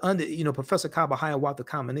Professor Kabahaya Wata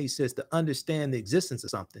Kamene says to understand the existence of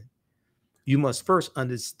something, you must first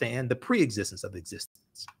understand the pre-existence of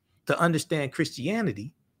existence. To understand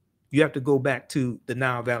Christianity, you have to go back to the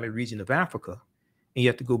Nile Valley region of Africa, and you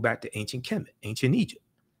have to go back to ancient Kemet, ancient Egypt.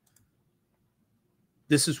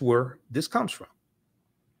 This is where this comes from.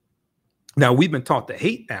 Now, we've been taught to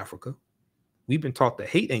hate Africa. We've been taught to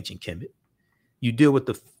hate ancient Kemet. You deal with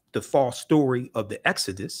the false story of the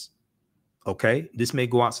Exodus. Okay, this may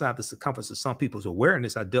go outside the circumference of some people's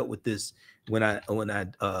awareness. I dealt with this when I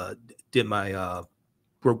did my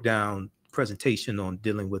broke down presentation on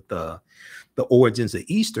dealing with the origins of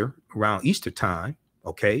Easter around Easter time.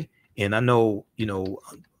 Okay, and I know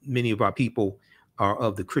many of our people are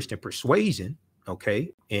of the Christian persuasion.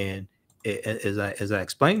 Okay, and as I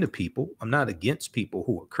explain to people, I'm not against people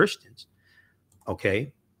who are Christians.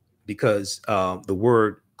 Okay, because the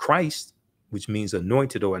word Christ, which means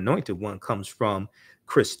anointed or anointed one, comes from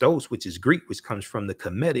Christos, which is Greek, which comes from the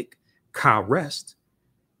Kemetic Karest,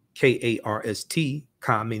 K-A-R-S-T,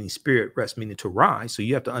 Ka meaning spirit, rest meaning to rise. So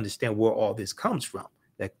you have to understand where all this comes from.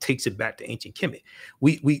 That takes it back to ancient Kemet.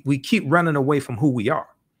 We keep running away from who we are.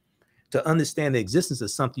 To understand the existence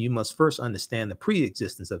of something, you must first understand the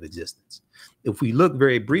pre-existence of existence. If we look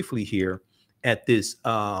very briefly here at this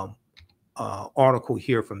article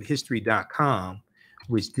here from history.com,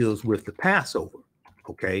 which deals with the Passover,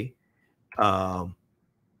 okay?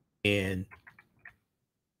 And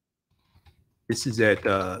this is at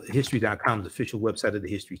history.com's official website of the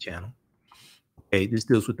History Channel. Okay, this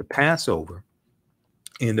deals with the Passover.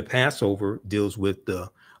 And the Passover deals with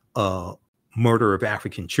the murder of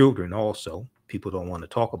African children also. People don't want to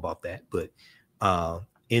talk about that, but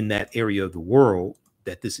in that area of the world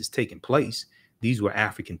that this is taking place, these were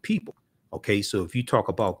African people. Okay, so if you talk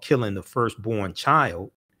about killing the firstborn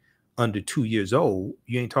child under 2 years old,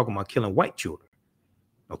 you ain't talking about killing white children.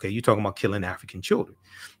 Okay, you're talking about killing African children.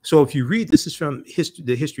 So if you read, this is from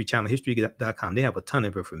the History Channel, history.com. They have a ton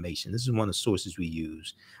of information. This is one of the sources we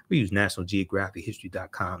use. We use National Geographic,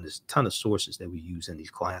 history.com. There's a ton of sources that we use in these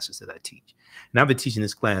classes that I teach. And I've been teaching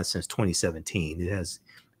this class since 2017. It has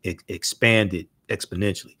expanded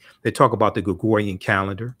exponentially. They talk about the Gregorian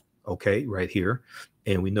calendar, okay, right here.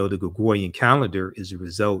 And we know the Gregorian calendar is a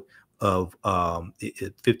result of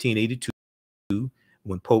 1582,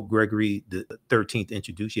 when Pope Gregory the 13th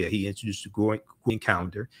introduced, he introduced the Gregorian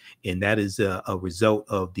calendar, and that is a result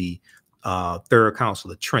of the Third Council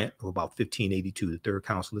of Trent of about 1582, the Third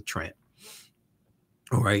Council of Trent.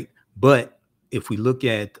 All right, but if we look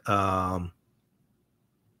at and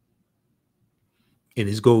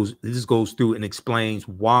this goes through and explains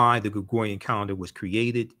why the Gregorian calendar was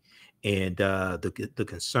created, and the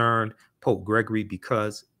concern Pope Gregory,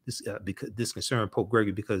 because this concerned Pope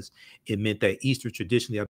Gregory because it meant that Easter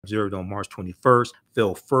traditionally observed on March 21st,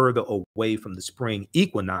 fell further away from the spring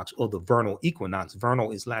equinox or the vernal equinox.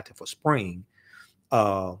 Vernal is Latin for spring,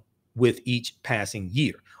 with each passing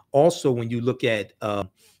year. Also, when you look at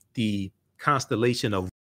the constellation of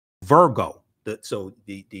Virgo, the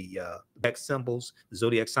zodiac symbols, the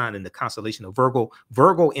zodiac sign, and the constellation of Virgo.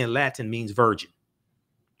 Virgo in Latin means virgin.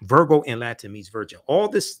 Virgo in Latin means virgin. All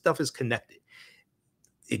this stuff is connected.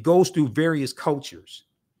 It goes through various cultures,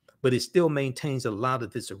 but it still maintains a lot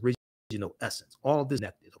of its original essence. All this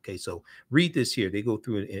connected. Okay, so read this here. They go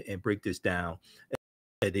through and break this down.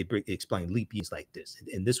 They explain leap years like this,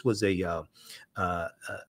 and this was a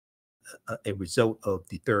result of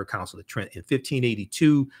the Third Council of Trent. In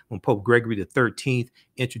 1582, when Pope Gregory XIII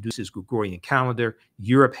introduced his Gregorian calendar,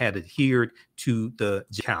 Europe had adhered to the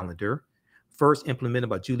calendar, first implemented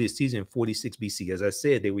by Julius Caesar in 46 BC. As I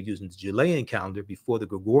said, they were using the Julian calendar before the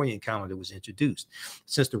Gregorian calendar was introduced.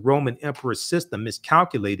 Since the Roman emperor's system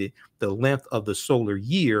miscalculated the length of the solar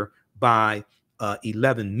year by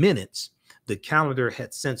 11 minutes, the calendar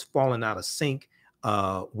had since fallen out of sync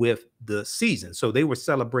with the season. So they were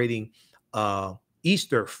celebrating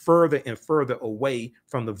Easter further and further away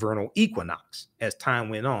from the vernal equinox as time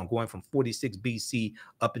went on, going from 46 BC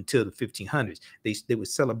up until the 1500s. They were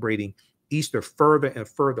celebrating Easter further and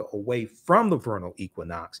further away from the vernal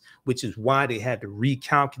equinox, which is why they had to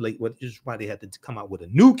recalculate, which is why they had to come out with a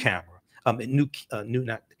new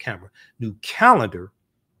new calendar,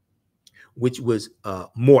 which was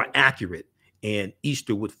more accurate, and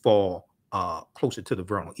Easter would fall closer to the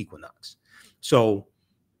vernal equinox. So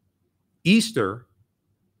Easter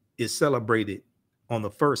is celebrated on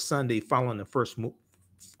the first Sunday following the first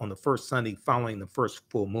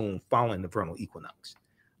full moon following the vernal equinox.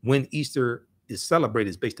 When Easter is celebrated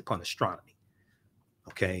is based upon astronomy.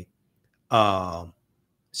 Okay.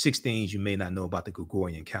 6 things you may not know about the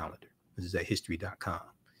Gregorian calendar. This is at history.com.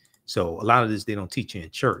 So a lot of this they don't teach you in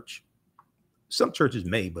church. Some churches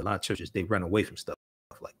may, but a lot of churches, they run away from stuff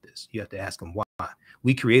like this. You have to ask them why.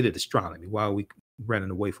 We created astronomy. Why are we running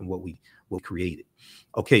away from what we created?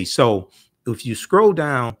 Okay, so if you scroll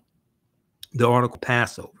down the article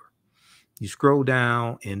Passover, you scroll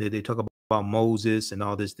down and they talk about Moses and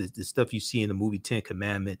all this stuff you see in the movie 10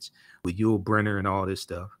 Commandments with Yul Brynner and all this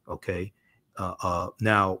stuff. Okay.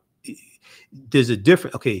 Now there's a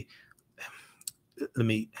different, okay. Let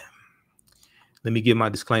me give my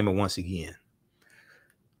disclaimer once again.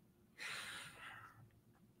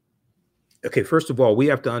 Okay. First of all, we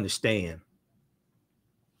have to understand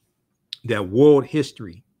that world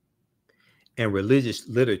history and religious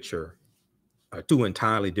literature are two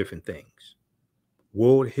entirely different things.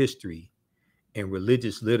 World history and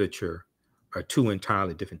religious literature are two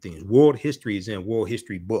entirely different things. World history is in world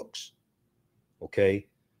history books. Okay.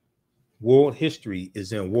 World history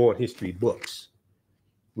is in world history books.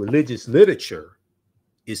 Religious literature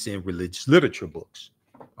is in religious literature books.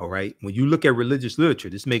 All right. When you look at religious literature,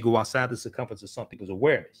 this may go outside the circumference of some people's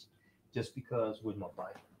awareness. Just because, where's my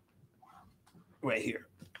Bible? Right here.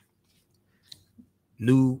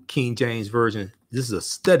 New King James Version. This is a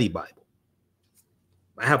study Bible.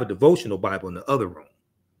 I have a devotional Bible in the other room.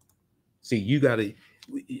 See, you got to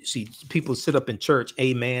see people sit up in church,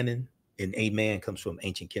 amen, and amen comes from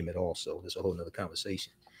Ancient Kemet also. There's a whole nother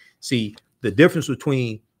conversation. See, the difference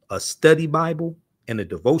between a study Bible and a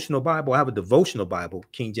devotional Bible. I have a devotional Bible,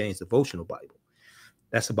 King James devotional Bible.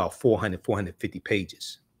 That's about 450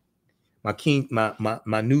 pages.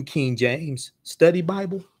 My New King James study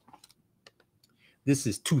Bible, this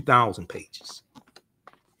is 2,000 pages.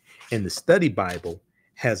 And the study Bible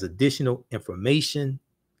has additional information,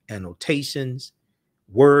 annotations,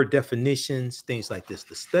 word definitions, things like this.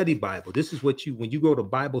 The study Bible, this is what when you go to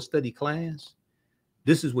Bible study class,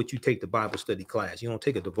 this is what you take the Bible study class. You don't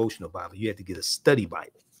take a devotional Bible. You have to get a study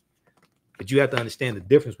Bible. But you have to understand the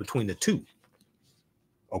difference between the two.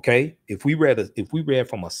 Okay? If we read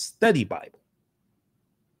from a study Bible,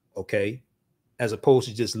 okay, as opposed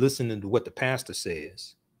to just listening to what the pastor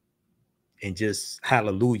says and just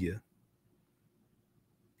hallelujah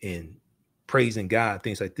and praising God,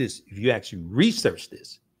 things like this. If you actually research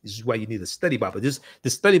this is why you need a study Bible. This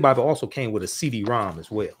study Bible also came with a CD-ROM as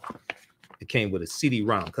well. It came with a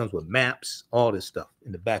CD-ROM, comes with maps, all this stuff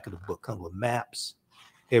in the back of the book, comes with maps,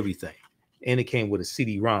 everything. And it came with a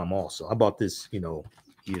CD-ROM also. I bought this,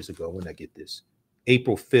 years ago. When did I get this?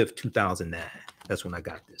 April 5th, 2009. That's when I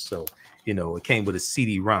got this. So, it came with a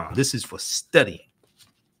CD-ROM. This is for studying.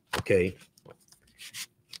 Okay.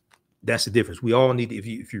 That's the difference. We all need,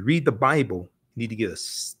 if you read the Bible, you need to get a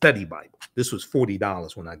study Bible. This was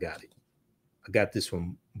 $40 when I got it. I got this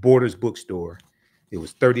from Borders Bookstore. It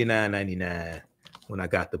was $39.99 when I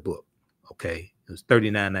got the book. Okay. It was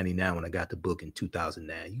 $39.99 when I got the book in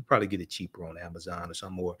 2009. You probably get it cheaper on Amazon or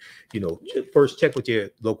something, or, you know, first check with your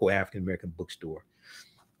local African-American bookstore.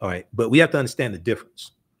 All right. But we have to understand the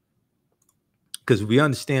difference. Because if we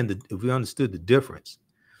understood the difference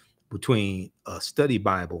between a study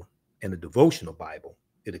Bible and a devotional Bible,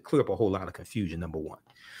 it'll clear up a whole lot of confusion. Number one,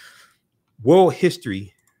 world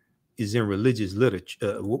history is in religious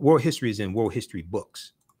literature. World history is in world history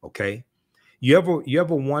books. Okay. You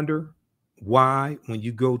ever wonder why, when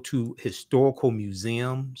you go to historical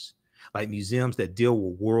museums, like museums that deal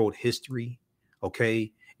with world history,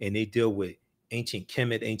 okay, and they deal with ancient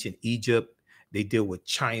Kemet, ancient Egypt, they deal with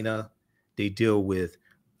China, they deal with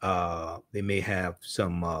they may have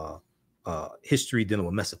some history dealing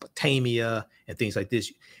with Mesopotamia and things like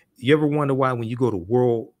this. You ever wonder why, when you go to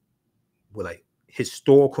world with like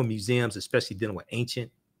historical museums, especially dealing with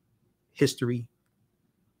ancient history,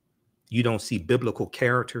 you don't see biblical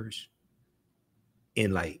characters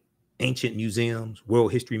in like ancient museums,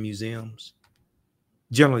 world history museums?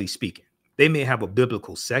 Generally speaking, they may have a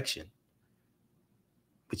biblical section,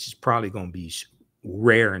 which is probably going to be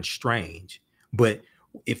rare and strange. But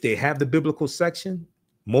if they have the biblical section,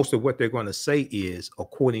 most of what they're going to say is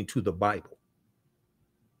according to the Bible.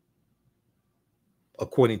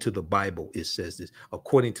 According to the Bible, it says this.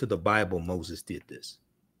 According to the Bible, Moses did this.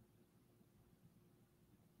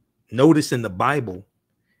 Notice in the Bible,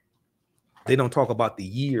 they don't talk about the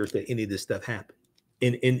years that any of this stuff happened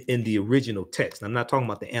in the original text. I'm not talking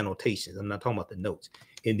about the annotations. I'm not talking about the notes.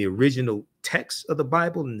 In the original text of the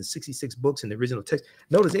Bible, in the 66 books in the original text,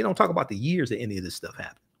 notice they don't talk about the years that any of this stuff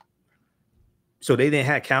happened. So they didn't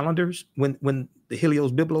have calendars when the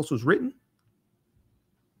Helios Biblos was written.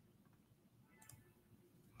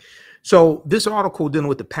 So this article dealing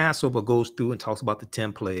with the Passover goes through and talks about the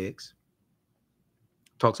 10 plagues.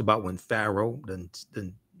 Talks about when Pharaoh, doesn't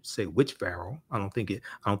say which Pharaoh. I don't think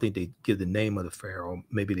they give the name of the Pharaoh.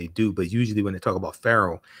 Maybe they do, but usually when they talk about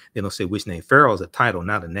Pharaoh, they don't say which name. Pharaoh is a title,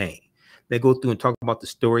 not a name. They go through and talk about the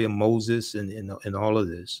story of Moses and all of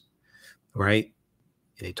this, right?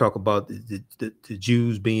 And they talk about the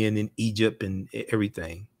Jews being in Egypt and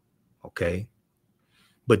everything, okay?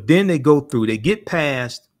 But then they go through, they get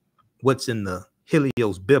past what's in the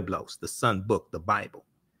Helios Biblos, the Sun Book, the Bible,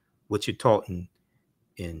 what you're taught in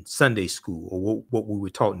Sunday school, or what we were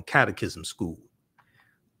taught in catechism school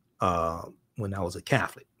when I was a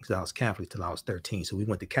Catholic, because I was Catholic till I was 13. So we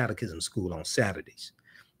went to catechism school on Saturdays,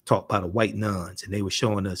 taught by the white nuns, and they were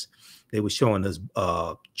showing us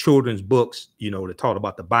children's books, you know, that taught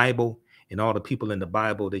about the Bible, and all the people in the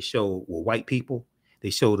Bible they showed were white people. They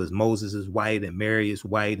showed us Moses is white, and Mary is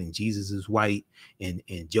white, and Jesus is white, and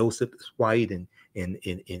Joseph is white, and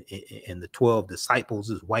the 12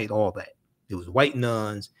 disciples is white, all that. It was white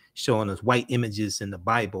nuns showing us white images in the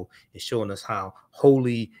Bible and showing us how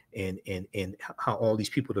holy and how all these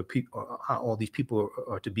people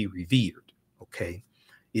are to be revered. Okay,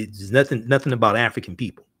 it's nothing about African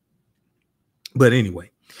people. But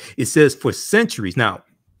anyway, it says for centuries. Now,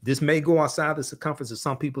 this may go outside the circumference of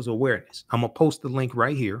some people's awareness. I'm gonna post the link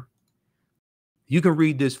right here. You can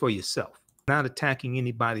read this for yourself. Not attacking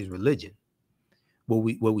anybody's religion.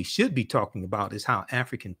 What we should be talking about is how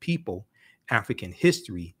African people, African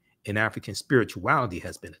history, and African spirituality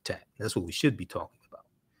has been attacked. That's what we should be talking about.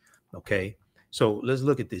 Okay, so let's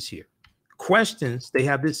look at this here. Questions. They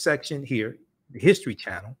have this section here, the History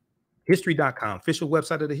Channel, history.com, official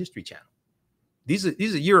website of the History Channel. These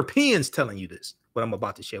are Europeans telling you this, what I'm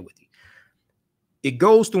about to share with you. It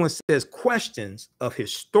goes through and says questions of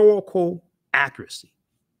historical accuracy.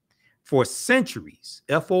 For centuries,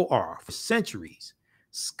 FOR, for centuries,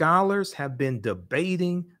 scholars have been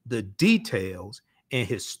debating the details and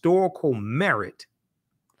historical merit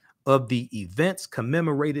of the events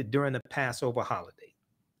commemorated during the Passover holiday.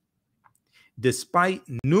 Despite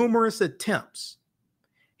numerous attempts,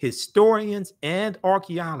 historians and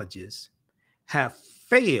archaeologists have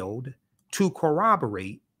failed to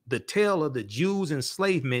corroborate the tale of the Jews'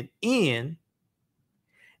 enslavement in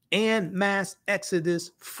and mass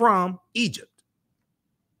exodus from Egypt.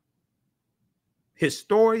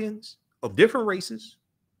 Historians of different races,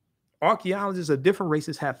 archaeologists of different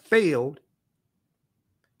races have failed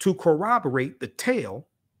to corroborate the tale,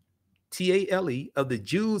 T-A-L-E, of the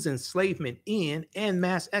Jews' enslavement in and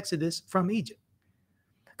mass exodus from Egypt.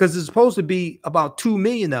 Because there's supposed to be about 2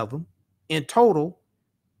 million of them in total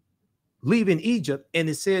leaving Egypt, and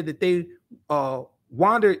it said that they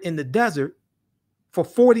wandered in the desert for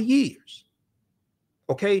 40 years.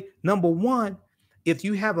 Okay, number one, if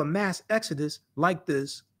you have a mass exodus like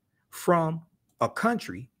this from a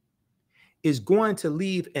country, is going to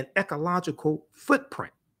leave an ecological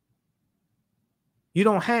footprint. You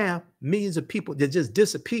don't have millions of people that just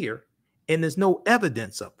disappear and there's no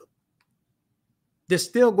evidence of them. There's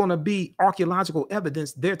still going to be archaeological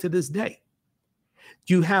evidence there to this day.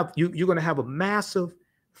 You're going to have a massive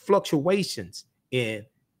fluctuations in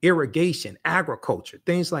irrigation, agriculture,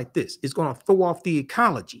 things like this. It's going to throw off the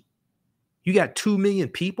ecology. You got 2 million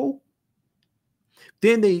people.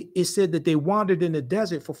 Then it said that they wandered in the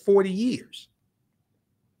desert for 40 years.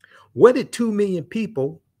 What did 2 million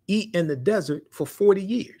people eat in the desert for 40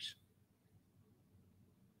 years?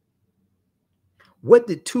 What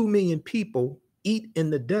did 2 million people eat in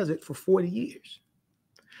the desert for 40 years?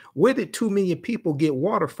 Where did 2 million people get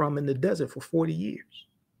water from in the desert for 40 years?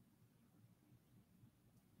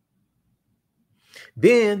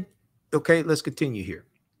 Then, okay, let's continue here.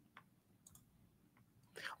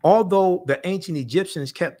 Although the ancient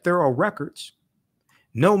Egyptians kept thorough records,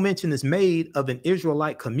 no mention is made of an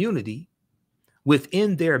Israelite community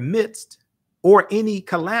within their midst or any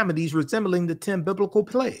calamities resembling the 10 biblical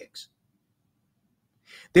plagues.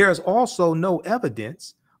 There is also no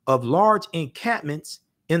evidence of large encampments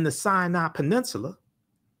in the Sinai Peninsula,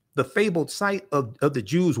 the fabled site of the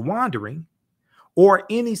Jews wandering, or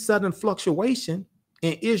any sudden fluctuation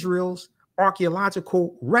in Israel's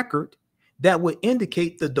archaeological record that would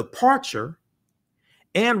indicate the departure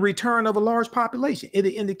and return of a large population. It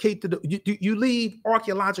indicate that you leave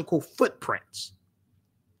archaeological footprints.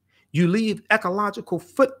 You leave ecological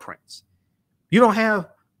footprints. You don't have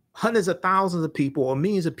hundreds of thousands of people or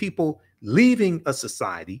millions of people leaving a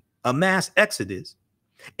society, a mass exodus,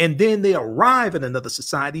 and then they arrive in another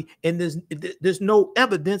society and there's no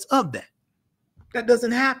evidence of that. That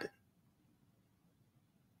doesn't happen.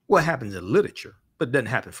 What happens in literature, but it doesn't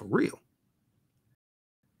happen for real.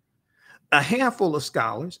 A handful of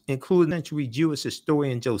scholars, including century Jewish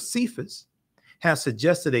historian Josephus, have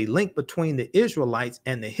suggested a link between the Israelites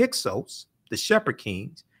and the Hyksos, the shepherd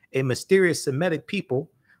kings, a mysterious Semitic people,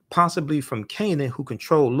 possibly from Canaan, who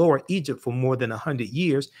controlled Lower Egypt for more than 100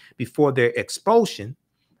 years before their expulsion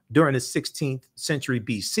during the 16th century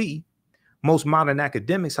BC. Most modern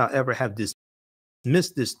academics, however, have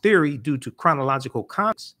dismissed this theory due to chronological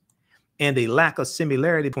conflicts and a lack of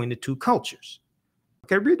similarity between the two cultures.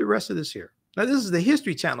 Okay, read the rest of this here. Now, this is the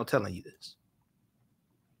History Channel telling you this.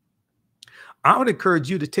 I would encourage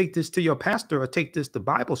you to take this to your pastor or take this to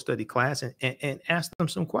Bible study class and ask them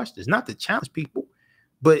some questions. Not to challenge people,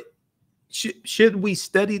 but should we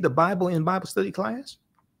study the Bible in Bible study class?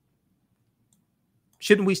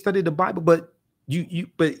 Shouldn't we study the Bible? But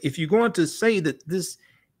but if you're going to say that this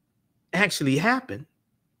actually happened,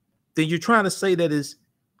 then you're trying to say that it's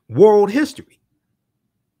world history.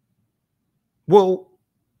 Well,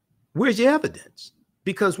 where's your evidence?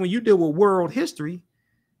 Because when you deal with world history,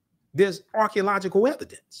 there's archaeological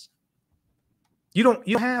evidence. You don't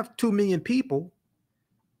have 2 million people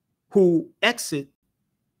who exit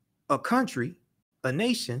a country, a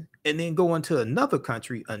nation, and then go into another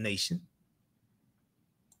country, a nation,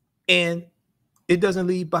 and it doesn't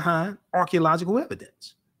leave behind archaeological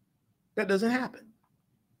evidence. That doesn't happen.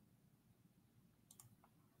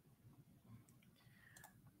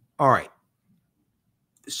 All right.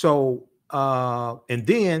 So, and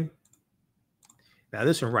then, now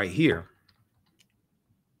this one right here,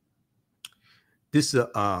 this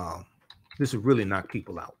will really knock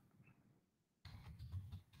people out.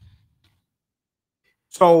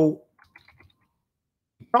 So,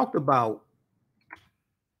 we talked about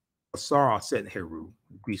Asar, Set, and Heru,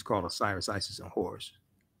 Greece called Osiris, Isis, and Horus.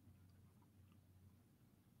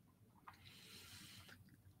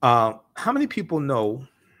 How many people know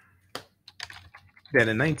that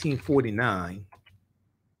in 1949,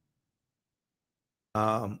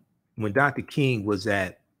 when Dr. King was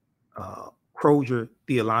at Crozier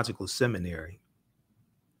Theological Seminary,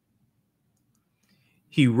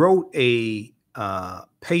 he wrote a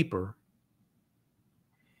paper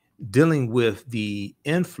dealing with the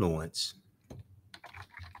influence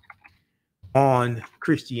on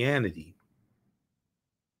Christianity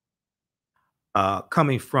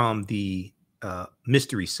coming from the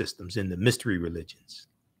mystery systems and the mystery religions.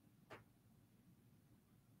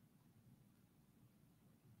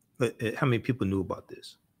 But how many people knew about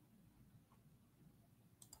this?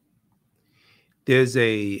 There's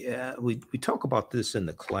a we talk about this in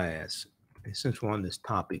the class, and since we're on this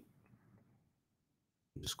topic,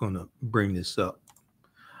 I'm just going to bring this up.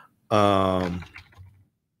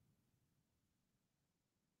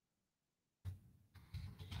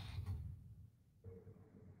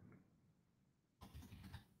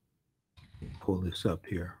 Pull this up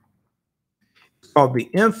here. It's called The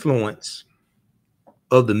Influence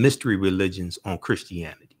of the Mystery Religions on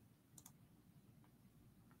Christianity.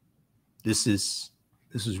 This is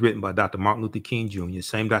This was written by Dr. Martin Luther King Jr.,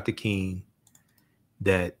 same Dr. King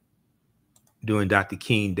that during Dr.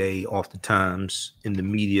 King Day, oftentimes in the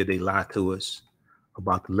media, they lie to us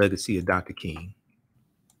about the legacy of Dr. King.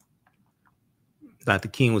 Dr.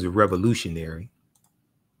 King was a revolutionary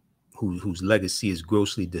whose legacy is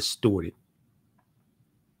grossly distorted.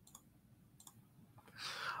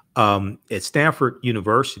 At Stanford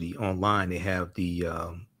University online, they have the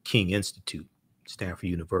King Institute, Stanford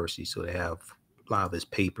University. So they have a lot of his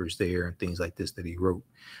papers there and things like this that he wrote.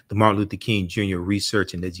 The Martin Luther King Jr.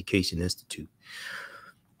 Research and Education Institute.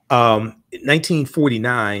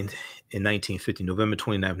 1949 and 1950, November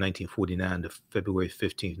 29th, 1949 to February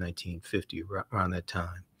 15th, 1950, around that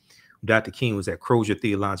time. Dr. King was at Crozier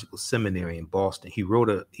Theological Seminary in Boston. He wrote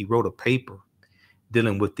a paper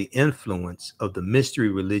dealing with the influence of the mystery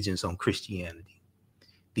religions on Christianity.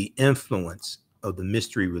 The influence of the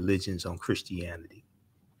mystery religions on Christianity.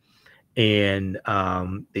 And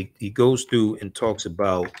he goes through and talks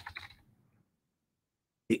about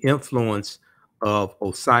the influence of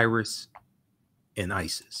Osiris and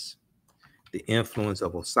Isis. The influence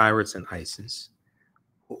of Osiris and Isis,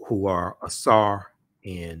 who are Asar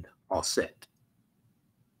and Auset.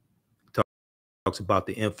 Talks about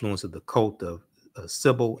the influence of the cult of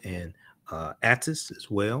Sybil and Attis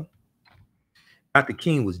as well. Dr.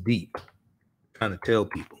 King was deep, trying to tell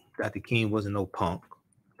people. Dr. King wasn't no punk.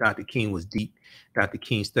 Dr. King was deep. Dr.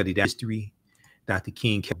 King studied history. Dr.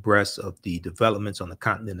 King kept abreast of the developments on the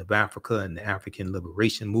continent of Africa and the African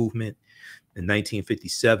liberation movement. In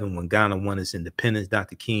 1957, when Ghana won its independence,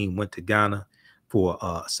 Dr. King went to Ghana for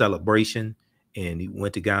a celebration, and he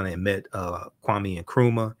went to Ghana and met Kwame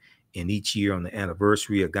Nkrumah. And each year on the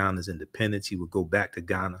anniversary of Ghana's independence, he would go back to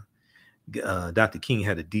Ghana. Dr. King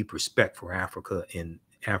had a deep respect for Africa and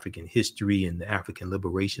African history and the African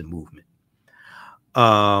liberation movement.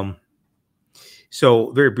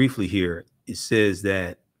 So very briefly here, it says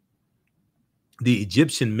that the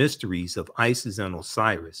Egyptian mysteries of Isis and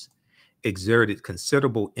Osiris exerted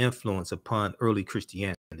considerable influence upon early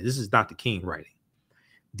Christianity. This is Dr. King writing.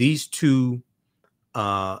 These two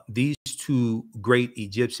great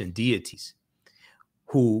Egyptian deities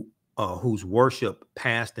whose worship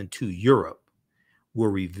passed into Europe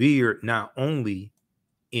were revered not only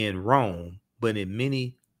in Rome, but in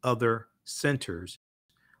many other centers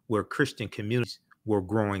where Christian communities were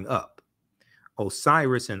growing up.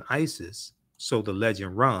 Osiris and Isis, so the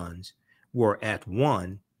legend runs, were at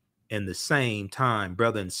one and the same time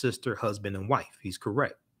brother and sister, husband and wife. He's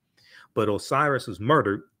correct. But Osiris was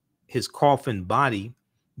murdered, his coffin body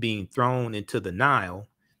being thrown into the Nile,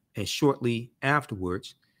 and shortly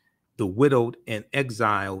afterwards, the widowed and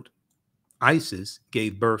exiled Isis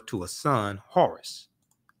gave birth to a son, Horus,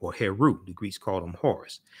 or Heru. The Greeks called him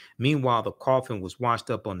Horus. Meanwhile, the coffin was washed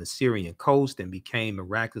up on the Syrian coast and became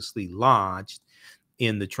miraculously lodged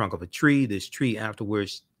in the trunk of a tree. This tree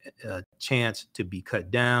afterwards chanced to be cut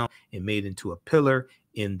down and made into a pillar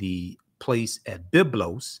in the place at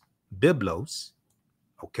Byblos.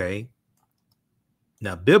 Okay.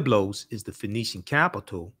 Now, Byblos is the Phoenician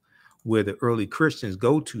capital where the early Christians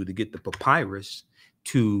go to get the papyrus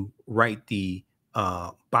to write the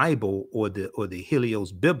Bible or the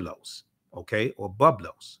Helios Byblos, okay, or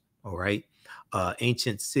Bublos, all right.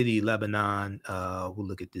 Ancient city, Lebanon. We'll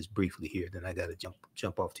look at this briefly here. Then I got to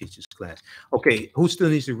jump off teacher's class. Okay, who still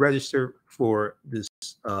needs to register for this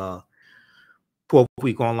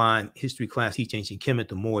 12-week online history class? Teach Ancient Kemet,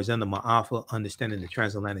 the Moors, and the Maafa, understanding the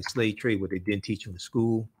transatlantic slave trade, what they didn't teach you in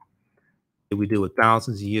school. We deal with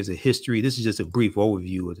thousands of years of history. This is just a brief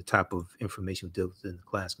overview of the type of information we deal with in the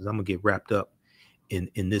class, because I'm gonna get wrapped up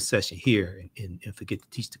in this session here and forget to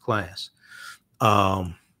teach the class.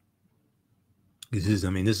 This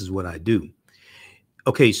is what I do.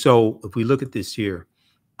 Okay, so if we look at this here,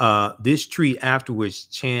 this tree afterwards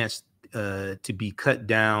chanced to be cut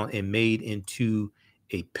down and made into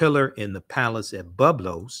a pillar in the palace at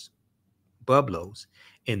Bublos,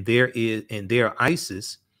 and there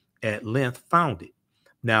Isis at length found it.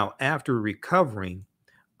 Now, after recovering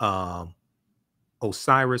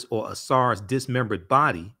Osiris or Asar's dismembered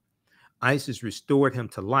body, Isis restored him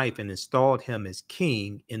to life and installed him as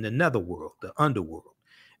king in the netherworld, the underworld.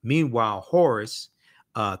 Meanwhile, Horus,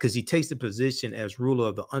 because he takes the position as ruler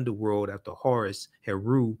of the underworld after Horus,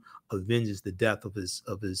 Heru avenges the death of his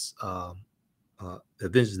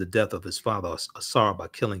father Asar by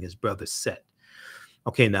killing his brother Set.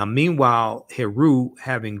 Okay, now meanwhile, Heru,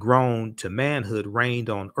 having grown to manhood, reigned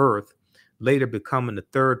on earth, later becoming the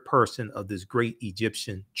third person of this great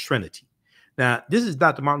Egyptian trinity. Now, this is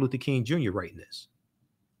Dr. Martin Luther King Jr. writing this.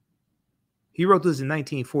 He wrote this in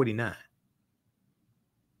 1949.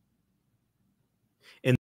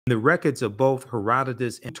 the records of both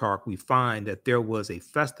Herodotus and Plutarch, we find that there was a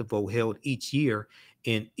festival held each year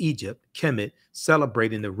in Egypt, Kemet,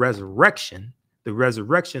 celebrating the resurrection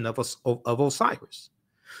of Osiris.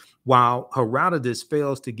 While Herodotus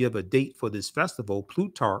fails to give a date for this festival,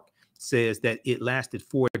 Plutarch says that it lasted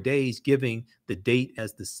 4 days, giving the date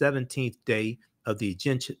as the 17th day of the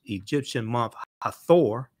Egyptian month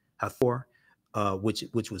Hathor,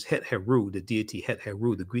 which was Het Heru, the deity Het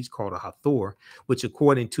Heru. The Greeks called it Hathor, which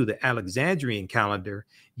according to the Alexandrian calendar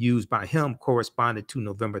used by him corresponded to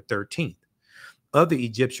November 13th. Other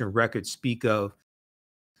Egyptian records speak of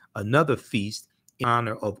another feast in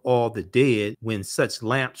honor of all the dead when such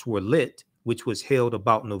lamps were lit, which was held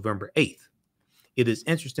about November 8th. It is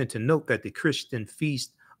interesting to note that the Christian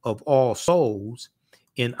feast of All Souls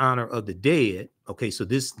in honor of the dead. Okay, so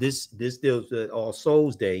this deals with All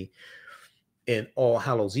Souls Day and All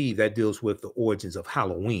Hallows Eve. That deals with the origins of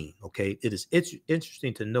Halloween. Okay, it is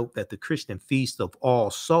interesting to note that the Christian feast of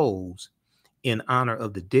All Souls in honor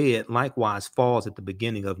of the dead likewise falls at the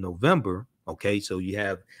beginning of November. Okay, so you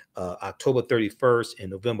have October 31st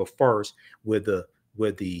and November 1st, where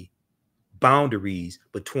the boundaries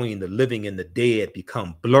between the living and the dead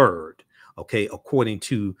become blurred. Okay, according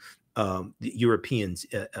to the Europeans,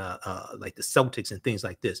 like the Celtics and things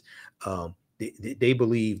like this. They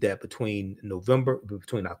believe that between October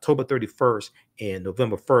 31st and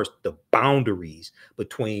November 1st, the boundaries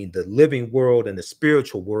between the living world and the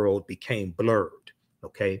spiritual world became blurred.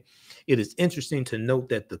 Okay, it is interesting to note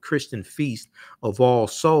that the Christian feast of All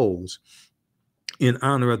Souls in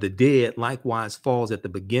honor of the dead likewise falls at the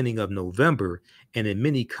beginning of November, and in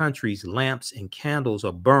many countries, lamps and candles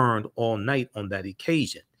are burned all night on that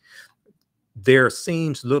occasion. There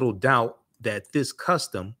seems little doubt that this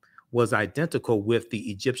custom was identical with the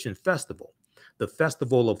Egyptian festival. The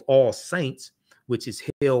festival of All Saints, which is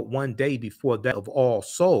held one day before that of All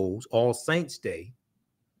Souls, All Saints Day,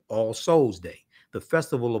 All Souls Day. The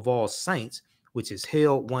festival of All Saints, which is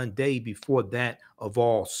held one day before that of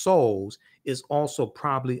All Souls, is also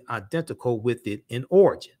probably identical with it in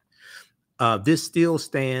origin. This still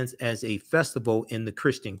stands as a festival in the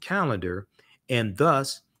Christian calendar, and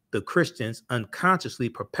thus the Christians unconsciously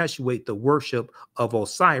perpetuate the worship of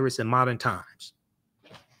Osiris in modern times.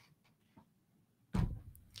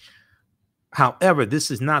 However,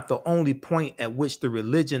 this is not the only point at which the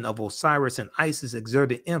religion of Osiris and Isis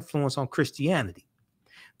exerted influence on Christianity.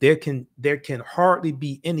 There can hardly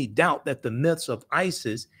be any doubt that the myths of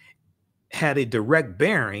Isis had a direct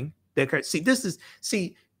bearing. This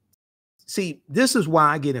is why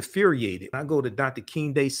I get infuriated. I go to Dr.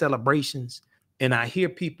 King Day celebrations and I hear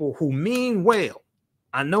people who mean well.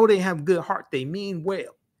 I know they have good heart, they mean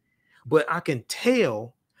well, but I can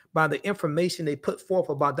tell by the information they put forth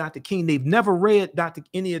about Dr. King, they've never read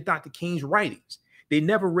any of Dr. King's writings. They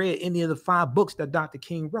never read any of the 5 books that Dr.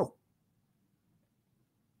 King wrote.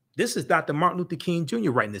 This is Dr. Martin Luther King Jr.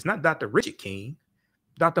 writing this, not Dr. Richard King,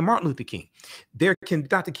 Dr. Martin Luther King.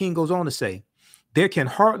 Dr. King goes on to say, there can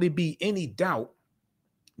hardly be any doubt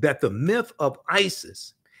that the myth of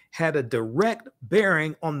Isis had a direct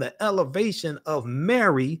bearing on the elevation of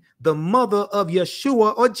Mary, the mother of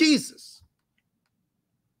Yeshua or Jesus,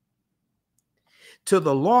 to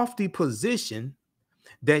the lofty position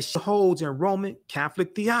that she holds in Roman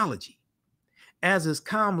Catholic theology. As is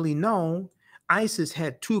commonly known, Isis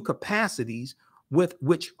had 2 capacities with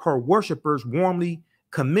which her worshipers warmly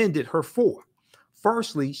commended her for.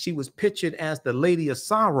 Firstly, she was pictured as the Lady of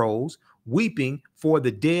Sorrows, weeping for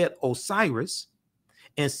the dead Osiris.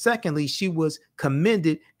 And secondly, she was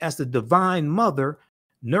commended as the divine mother,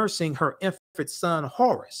 nursing her infant son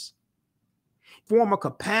Horus. Former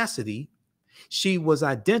capacity, she was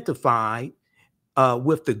identified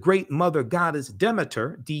with the great mother goddess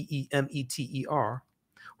Demeter, Demeter,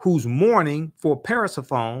 whose mourning for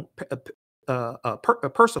Persephone,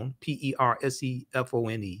 Persephone, Persephone,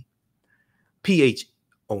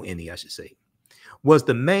 I should say, was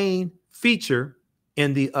the main feature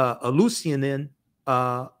in the Eleusinian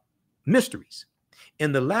mysteries.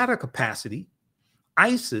 In the latter capacity,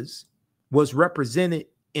 Isis was represented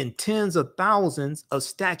in tens of thousands of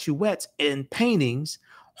statuettes and paintings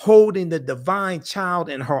holding the divine child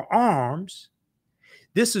in her arms.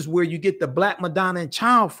 This is where you get the Black Madonna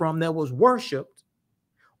Child from, that was worshipped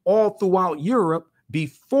all throughout Europe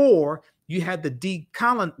before you had the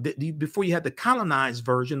colonized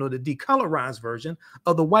version or the decolorized version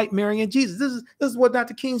of the white Mary and Jesus. This is what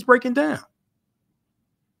Dr. King's breaking down.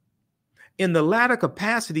 In the latter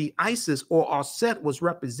capacity, Isis or Aset was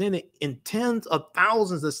represented in tens of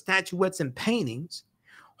thousands of statuettes and paintings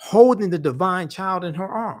holding the divine child in her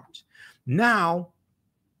arms. Now,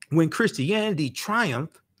 when Christianity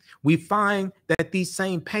triumphed, we find that these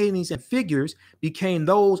same paintings and figures became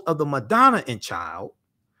those of the Madonna and Child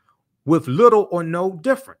with little or no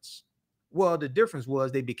difference. Well, the difference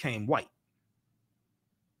was they became white.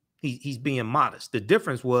 He's being modest. The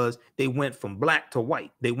difference was they went from black to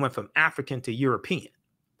white. They went from African to European.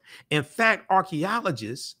 In fact,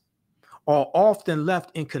 archaeologists are often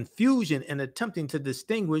left in confusion in attempting to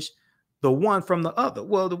distinguish the one from the other.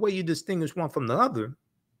 Well, the way you distinguish one from the other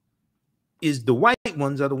is the white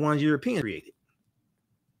ones are the ones Europeans created.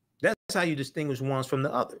 That's how you distinguish ones from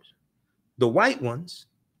the others. The white ones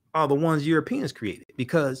are the ones Europeans created,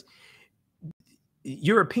 because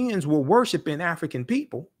Europeans were worshiping African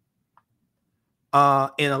people,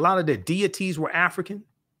 and a lot of their deities were African.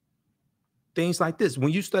 Things like this.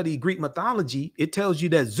 When you study Greek mythology, it tells you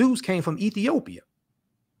that Zeus came from Ethiopia.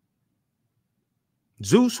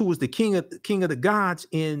 Zeus, who was the king of the gods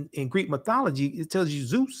in Greek mythology, it tells you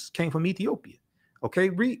Zeus came from Ethiopia. Okay,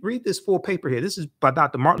 read this full paper here. This is by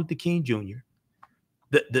Dr. Martin Luther King Jr.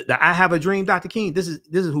 The I Have a Dream, Dr. King. This is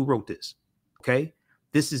who wrote this. Okay,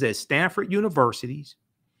 this is at Stanford University's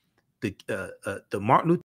the Martin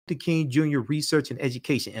Luther King Jr. Research and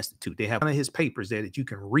Education Institute. They have one of his papers there that you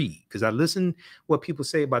can read, because I listen what people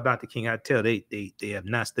say about Dr. King. I tell they have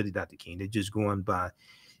not studied Dr. King. They're just going by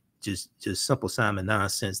just simple Simon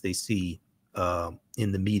nonsense they see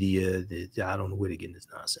in the media. I don't know where they're getting this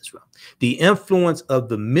nonsense from. The influence of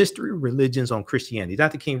the mystery religions on Christianity.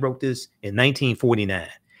 Dr. King wrote this in 1949.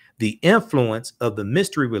 The influence of the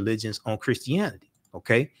mystery religions on Christianity.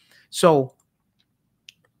 Okay, so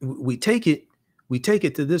we take it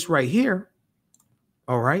to this right here.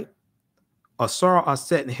 All right, Asar,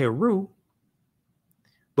 Aset, and Heru.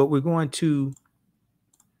 But we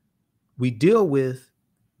deal with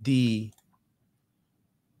the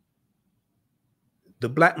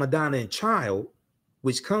Black Madonna and Child,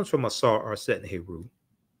 which comes from Asar, Aset, and Heru.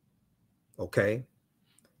 Okay,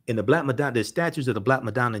 and the Black Madonna, there's statues of the Black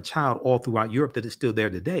Madonna and Child all throughout Europe that is still there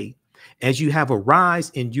today. As you have a rise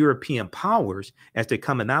in European powers as they're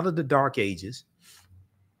coming out of the Dark Ages,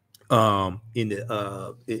 as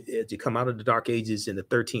you come out of the Dark Ages in the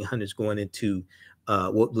 1300s, going into the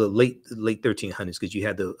late 1300s, because you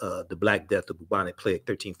had the Black Death, the bubonic plague,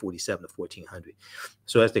 1347 to 1400.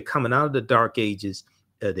 So as they're coming out of the Dark Ages,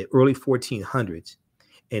 the early 1400s,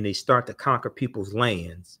 and they start to conquer people's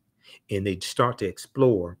lands, and they start to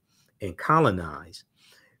explore and colonize,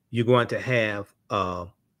 you're going to have a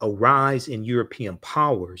rise in European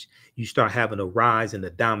powers. You start having a rise in the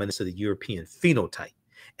dominance of the European phenotype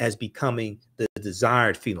as becoming the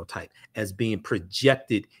desired phenotype, as being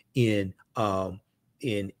projected in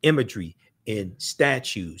imagery, in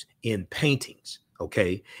statues, in paintings.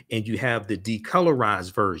 Okay, and you have the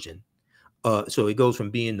decolorized version. So it goes from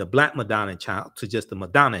being the Black Madonna and Child to just the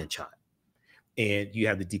Madonna and Child, and you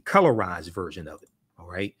have the decolorized version of it. All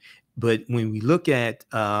right, but when we look at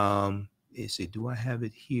let's see, do I have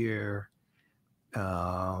it here?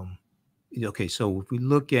 Okay, so if we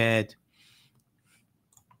look at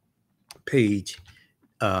page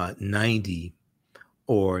 90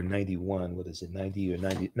 or 91, what is it, 90 or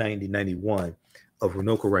 91 of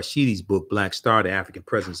Runoko Rashidi's book, Black Star, The African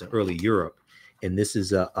Presence in Early Europe. And this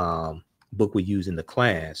is a book we use in the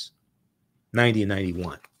class, 90 and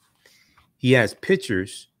 91. He has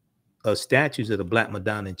pictures of statues of the Black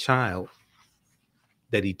Madonna and Child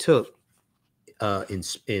that he took in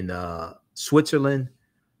Switzerland,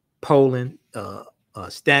 Poland,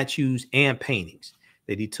 statues and paintings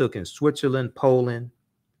that he took in Switzerland, Poland,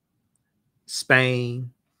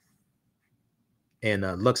 Spain, and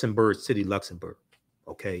Luxembourg City, Luxembourg.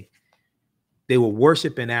 Okay, they were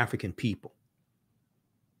worshiping African people.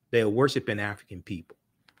 They were worshiping African people.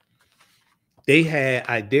 They had,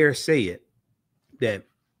 I dare say it, that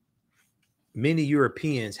many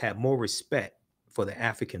Europeans had more respect for the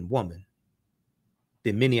African woman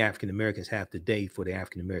than many African Americans have today for the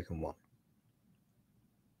African American woman.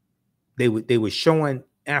 They were showing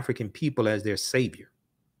African people as their savior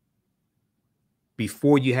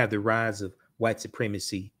before you have the rise of white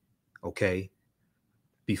supremacy. Okay,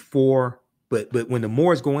 before, but when the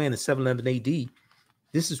Moors go in 711 AD,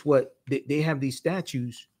 this is what they have, these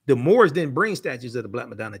statues. The Moors didn't bring statues of the Black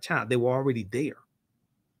Madonna Child; they were already there,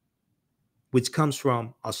 which comes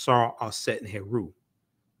from Asar, Aset, and Heru,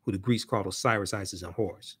 who the Greeks called Osiris, Isis, and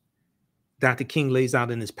Horus. Dr. King lays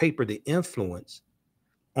out in his paper the influence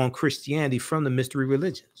on Christianity from the mystery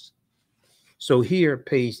religions. So here,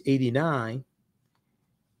 page 89,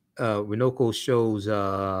 Runoko shows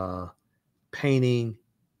painting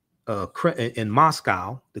in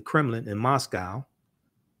Moscow, the Kremlin in Moscow,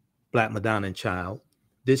 Black Madonna and Child.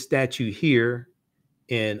 This statue here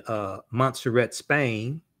in Montserrat,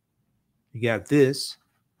 Spain, You got this.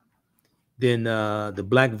 Then the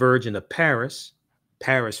Black Virgin of Paris,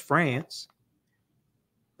 Paris, France.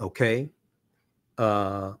 Okay.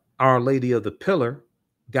 Our Lady of the Pillar,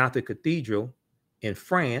 Gothic Cathedral in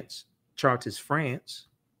France, Chartres, France.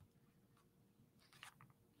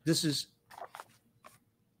 This is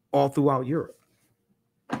all throughout Europe.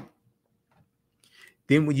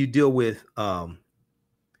 Then when you deal with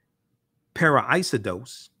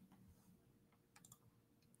Para-Isidus,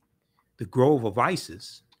 the Grove of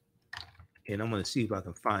Isis, and I'm going to see if I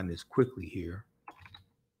can find this quickly here.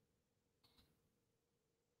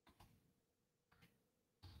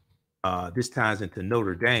 This ties into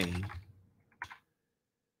Notre Dame.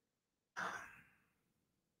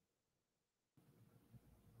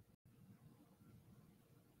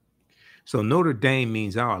 So Notre Dame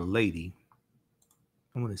means Our Lady.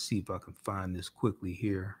 I'm going to see if I can find this quickly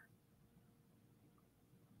here.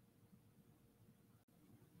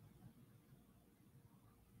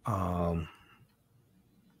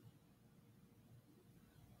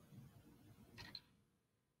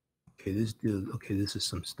 Okay, this is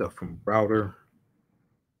some stuff from Browder.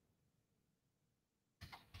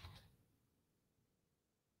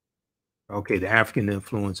 Okay, the African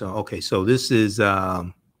influence. Okay, so this is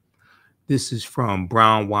from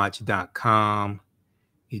brownwatch.com.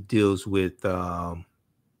 It deals with let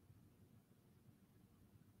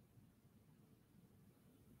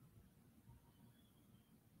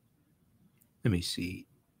me see.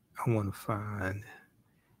 I want to find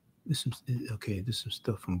this. Okay, this is some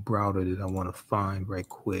stuff from Browder that I want to find right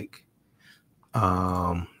quick.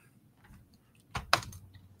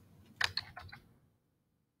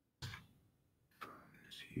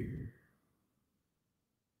 Here.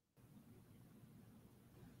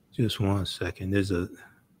 Just 1 second.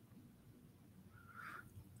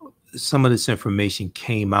 Some of this information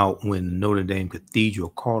came out when Notre Dame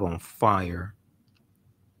Cathedral caught on fire.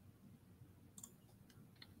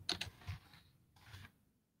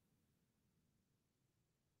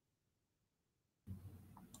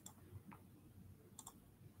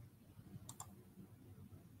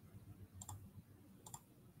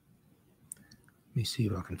 Let me see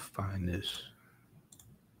if I can find this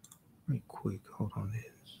right quick. Hold on.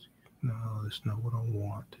 No, that's not what I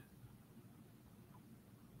want.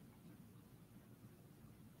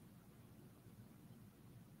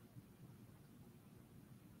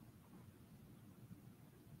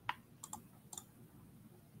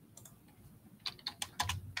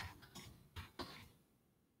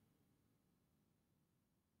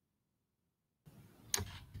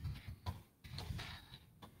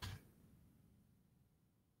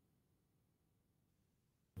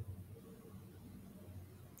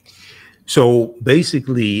 So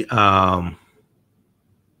basically,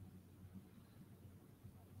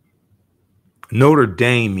 Notre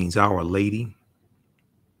Dame means Our Lady,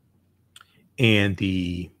 and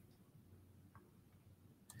the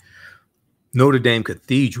Notre Dame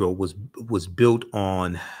Cathedral was built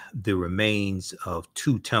on the remains of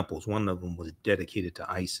 2 temples. One of them was dedicated to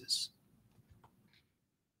Isis.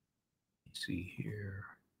 Let's see here,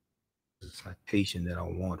 the citation that I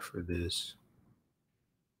want for this.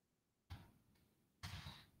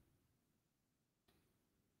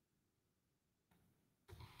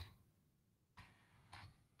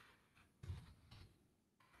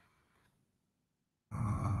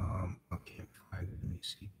 I can't find it. Let me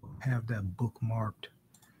see. I have that bookmarked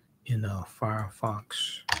in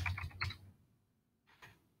Firefox.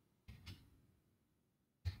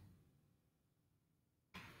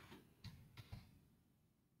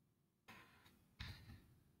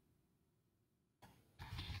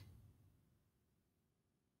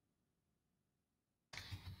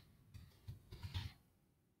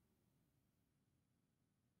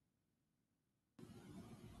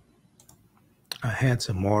 I had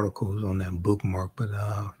some articles on that bookmark, but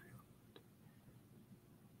I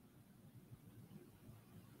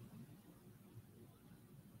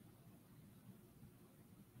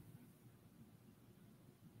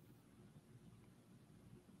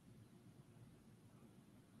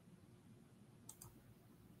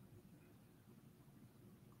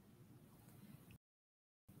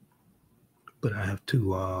have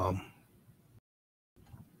to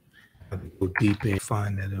go deep and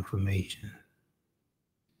find that information.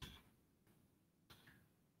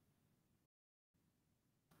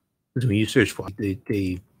 When you search for it,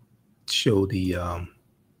 they show the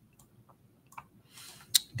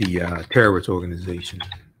terrorist organization.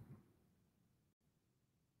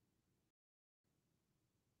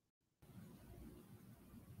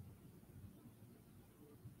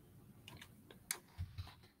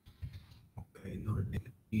 Okay, Notre Dame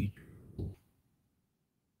Cathedral.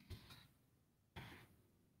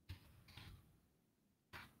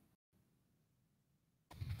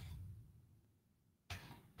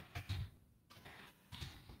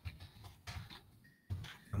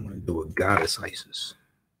 do with goddess Isis,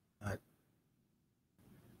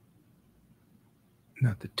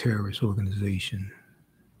 not the terrorist organization.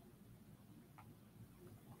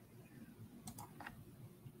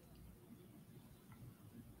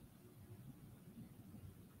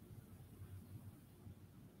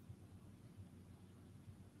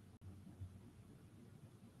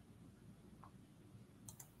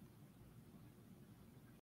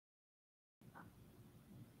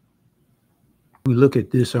 We look at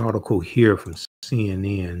this article here from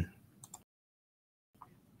CNN.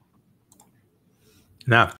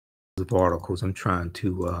 Not of articles. I'm trying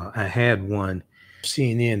to. I had one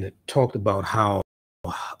CNN that talked about how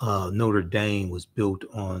Notre Dame was built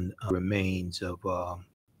on remains of a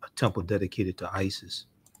temple dedicated to Isis.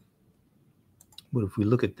 But if we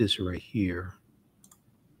look at this right here,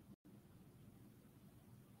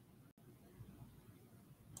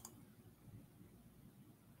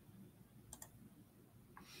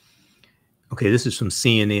 okay, this is from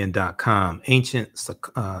CNN.com. Ancient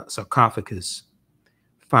sarcophagus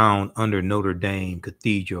found under Notre Dame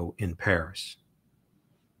Cathedral in Paris,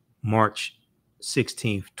 March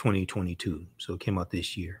 16th, 2022. So it came out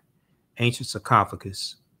this year. Ancient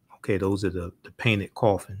sarcophagus. Okay, those are the painted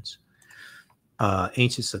coffins.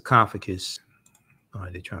 Ancient sarcophagus. All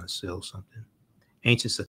right, they're trying to sell something.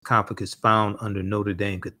 Ancient sarcophagus found under Notre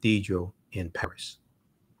Dame Cathedral in Paris.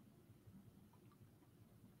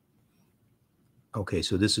 Okay,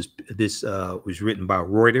 so this was written by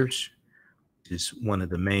Reuters. It's one of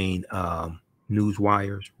the main news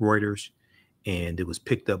wires, Reuters, and it was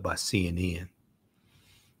picked up by CNN.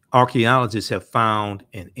 Archaeologists have found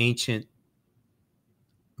an ancient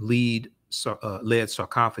lead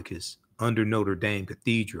sarcophagus under Notre Dame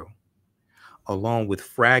Cathedral, along with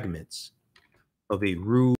fragments of a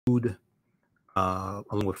rude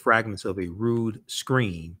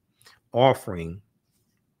screen, offering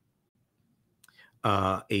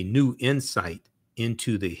a new insight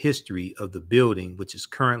into the history of the building, which is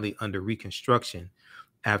currently under reconstruction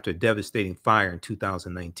after a devastating fire in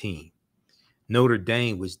 2019. Notre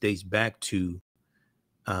Dame, which dates back to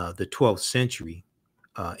the 12th century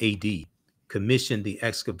AD, commissioned the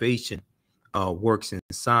excavation works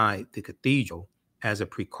inside the cathedral as a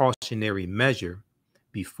precautionary measure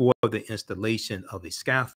before the installation of a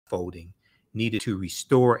scaffolding needed to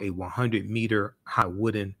restore a 100-meter high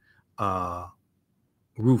wooden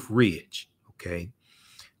roof ridge. Okay.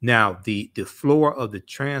 Now, the floor of the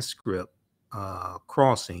transcript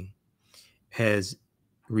crossing has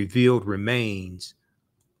revealed remains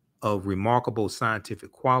of remarkable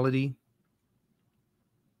scientific quality.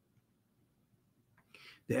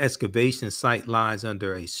 The excavation site lies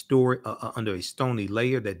under a stony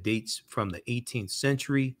layer that dates from the 18th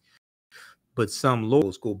century, but some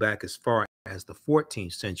locals go back as far as the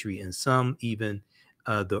 14th century and some even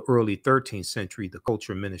the early 13th century, the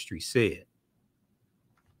culture ministry said.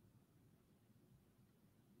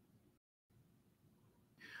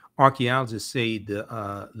 Archaeologists say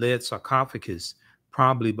the lead sarcophagus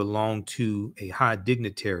probably belonged to a high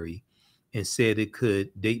dignitary and said it could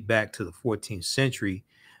date back to the 14th century,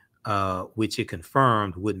 which it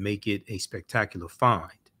confirmed would make it a spectacular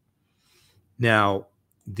find. Now,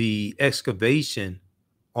 the excavation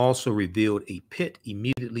also revealed a pit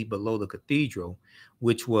immediately below the cathedral,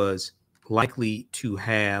 which was likely to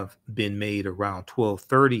have been made around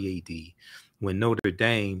 1230 AD, when Notre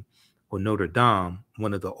Dame,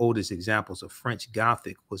 one of the oldest examples of French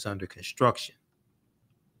Gothic, was under construction.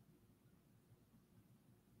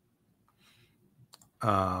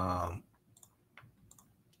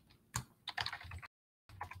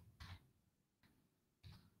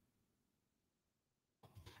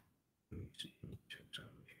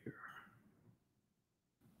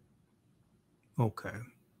 Okay,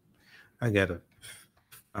 I gotta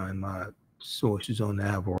find my sources on that.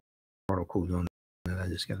 I have articles on that. I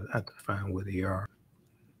just gotta have to find where they are.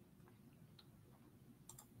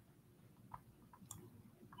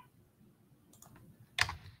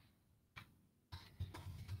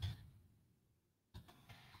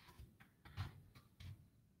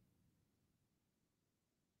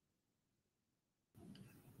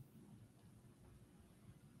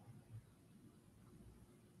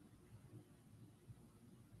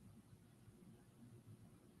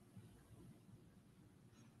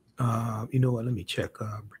 You know what? Let me check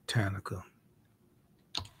Britannica.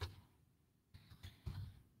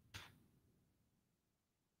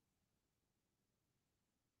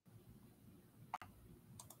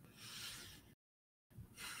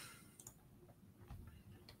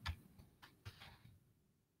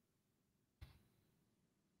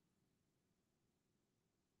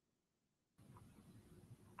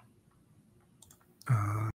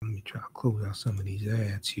 Let me Try to close out some of these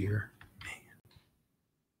ads here.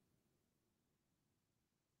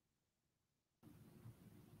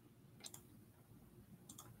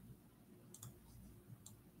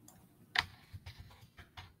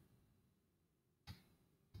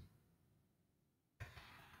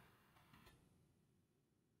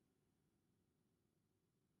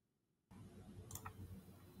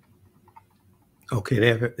 Okay,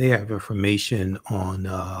 they have information on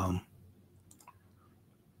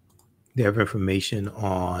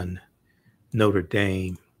Notre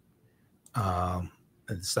Dame,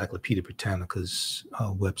 Encyclopedia Britannica's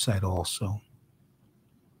website also.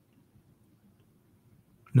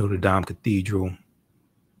 Notre Dame Cathedral.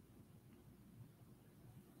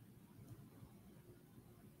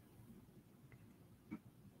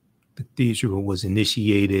 The cathedral was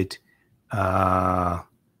initiated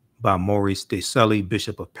by Maurice de Sully,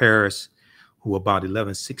 Bishop of Paris, who about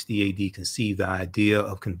 1160 AD conceived the idea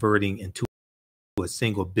of converting into a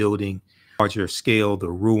single building, larger scale, the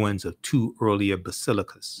ruins of two earlier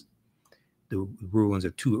basilicas.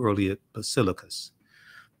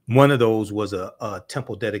 One of those was a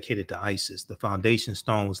temple dedicated to Isis. The foundation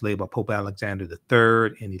stone was laid by Pope Alexander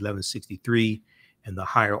III in 1163, and the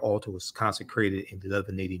higher altar was consecrated in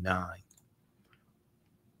 1189.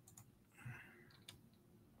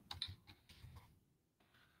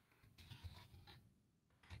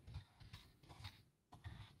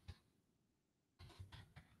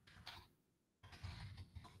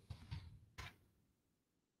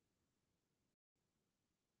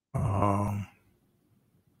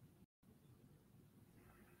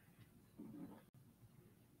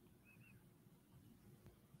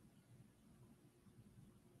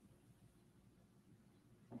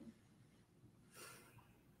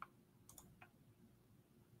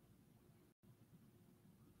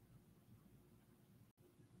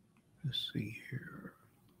 Let's see here.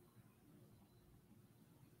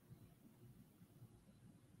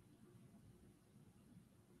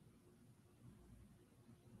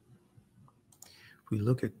 If we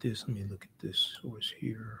look at this, let me look at this source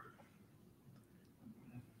here.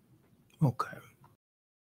 Okay.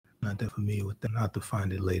 Not that familiar with that. I'll have to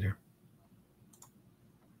find it later.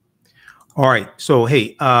 All right. So,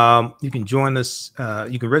 hey, you can join us.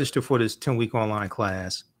 You can register for this 10-week online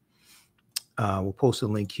class. We'll post a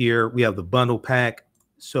link here. We have the bundle pack.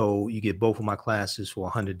 So you get both of my classes for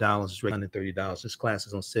 $100. It's $130. This class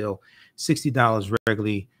is on sale, $60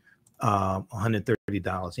 regularly,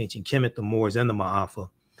 $130. Ancient Kemet, the Moors, and the Maafa.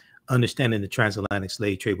 Understanding the transatlantic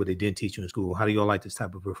slave trade, what they didn't teach you in school. How do you all like this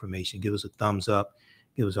type of information? Give us a thumbs up.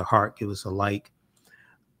 Give us a heart. Give us a like.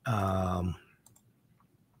 So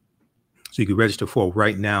you can register for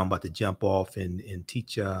right now. I'm about to jump off and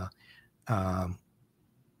teach a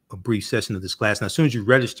brief session of this class. Now, as soon as you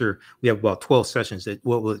register, we have about 12 sessions that,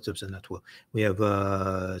 well, not 12. We have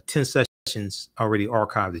 10 sessions already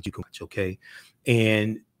archived that you can watch, okay?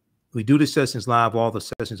 And we do the sessions live. All the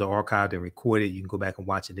sessions are archived and recorded. You can go back and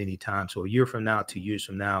watch it anytime. So a year from now, 2 years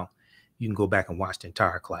from now, you can go back and watch the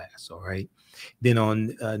entire class, all right? Then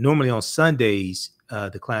on normally on Sundays,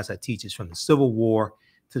 the class I teach is from the Civil War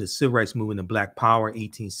to the Civil Rights Movement and Black Power,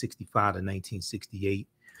 1865 to 1968.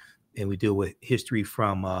 And we deal with history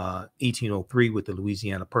from 1803 with the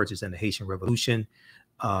Louisiana Purchase and the Haitian Revolution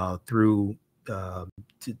through to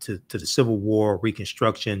the Civil War,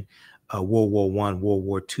 Reconstruction, World War I, World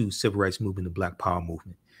War II, Civil Rights Movement, the Black Power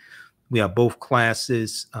Movement. We have both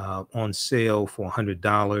classes on sale for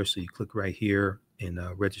 $100. So you click right here and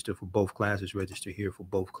register for both classes. Register here for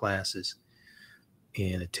both classes.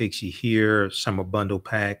 And it takes you here. Summer bundle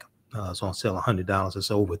pack. It's on sale $100. It's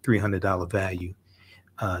over $300 value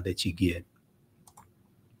that you get.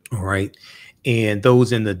 All right. And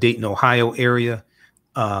those in the Dayton, Ohio area,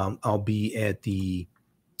 I'll be at the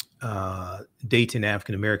Dayton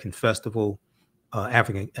African American Festival,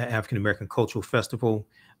 African American Cultural Festival,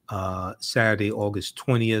 Saturday, August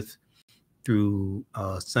 20th through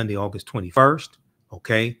Sunday, August 21st.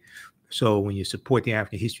 Okay. So when you support the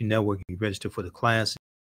African History Network, you register for the classes,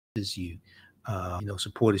 you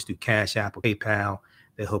support us through Cash App or PayPal.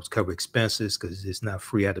 That helps cover expenses because it's not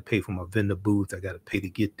free. I had to pay for my vendor booth. I got to pay to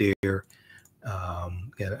get there.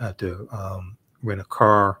 Have to rent a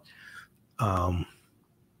car.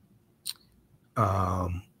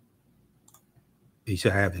 You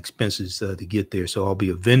should have expenses to get there. So I'll be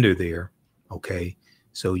a vendor there. Okay.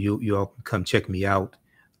 So you all can come check me out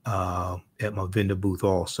at my vendor booth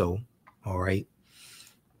also. All right.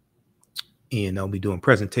 And I'll be doing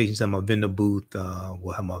presentations at my vendor booth.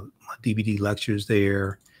 We'll have my DVD lectures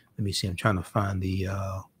there. Let me see. I'm trying to find the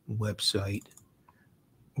website.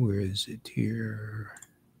 Where is it here?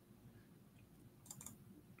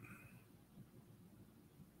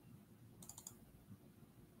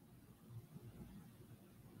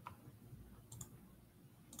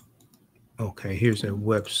 Okay, here's their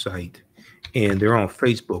website, and they're on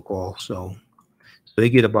Facebook also. So they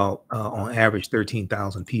get about, on average,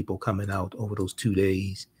 13,000 people coming out over those 2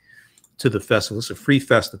 days to the festival. It's a free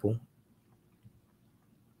festival.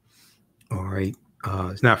 All right.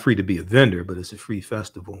 It's not free to be a vendor, but it's a free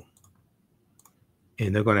festival.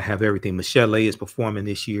 And they're going to have everything. Michelle is performing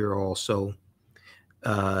this year also.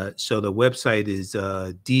 So the website is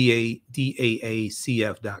daacf.com,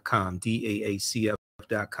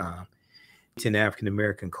 daacf.com. It's an African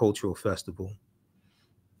American Cultural Festival.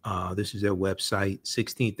 This is their website,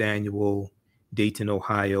 16th Annual Dayton,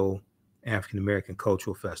 Ohio African American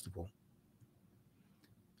Cultural Festival.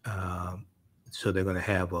 So they're going to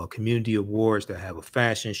have community awards. They have a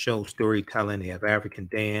fashion show, storytelling. They have African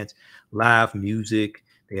dance, live music.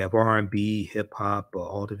 They have R&B, hip hop,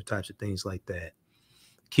 all different types of things like that.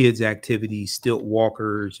 Kids activities, stilt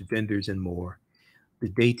walkers, vendors, and more. The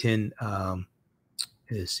Dayton,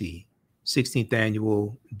 let's see, 16th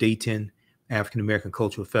Annual Dayton African American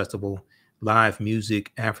Cultural Festival, live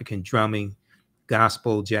music, African drumming,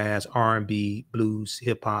 gospel, jazz, R&B, blues,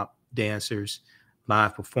 hip hop, dancers,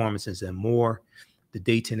 live performances, and more. The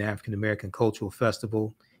Dayton African American Cultural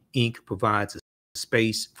Festival, Inc. provides a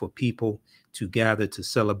space for people to gather to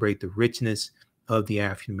celebrate the richness of the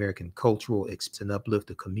African American cultural and uplift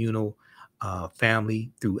the communal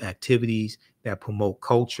family through activities that promote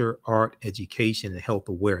culture, art, education, and health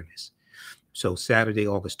awareness. So Saturday,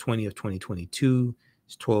 August 20th, 2022,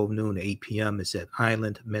 it's 12 noon to 8 p.m. It's at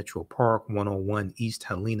Island Metro Park, 101 East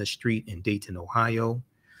Helena Street in Dayton, Ohio.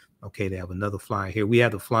 Okay, they have another flyer here. We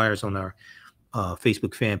have the flyers on our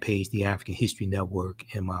Facebook fan page, the African History Network,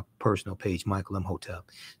 and my personal page, Michael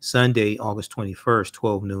Imhotep. Sunday, August 21st,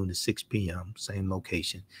 12 noon to 6 p.m., same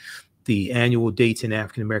location. The annual Dayton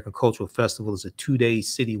African American Cultural Festival is a 2-day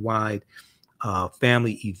citywide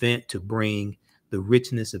family event to bring the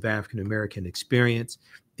richness of African American experience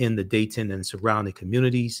in the Dayton and surrounding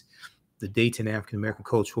communities. The Dayton African American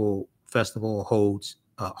Cultural Festival hosts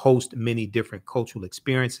many different cultural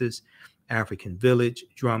experiences: African Village,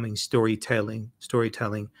 drumming, storytelling,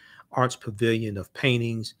 arts pavilion of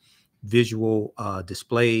paintings, visual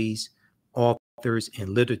displays, authors and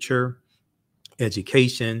literature,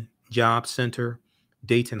 education, job center,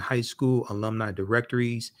 Dayton High School alumni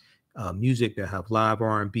directories, music that have live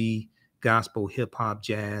R&B, gospel, hip hop,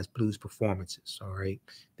 jazz, blues performances. All right.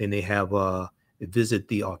 Then they have visit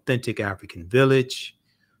the authentic African Village.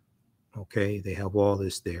 Okay, they have all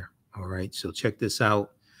this there. All right, so check this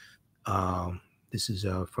out. This is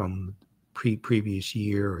from previous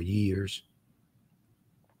year or years,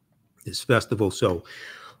 this festival. So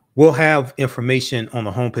we'll have information on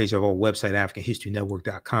the homepage of our website,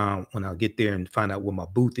 AfricanHistoryNetwork.com. When I get there and find out where my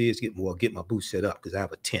booth is, get my booth set up, because I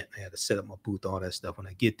have a tent. I had to set up my booth, all that stuff. When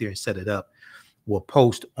I get there and set it up, we'll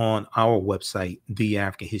post on our website,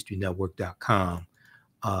 TheAfricanHistoryNetwork.com.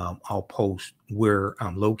 I'll post where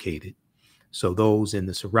I'm located. So those in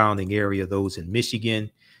the surrounding area, those in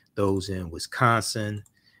Michigan, those in Wisconsin,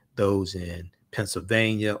 those in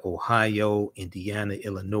Pennsylvania, Ohio, Indiana,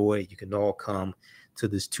 Illinois, you can all come to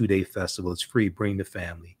this 2-day festival. It's free. Bring the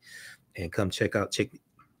family and come check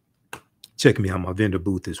me out my vendor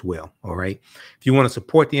booth as well. All right. If you want to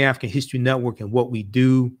support the African History Network and what we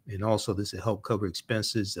do, and also this will help cover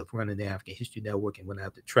expenses of running the African History Network, and when I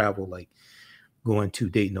have to travel, like going to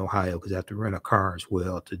Dayton, Ohio, because I have to rent a car as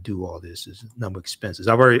well to do all this. There's a number of expenses.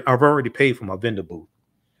 I've already paid for my vendor booth,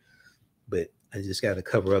 but I just got to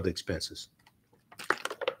cover other expenses.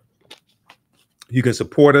 You can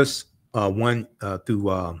support us, one,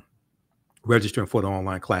 through registering for the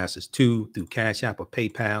online classes, 2, through Cash App or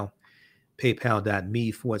PayPal,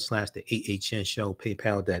 paypal.me/the AHN show,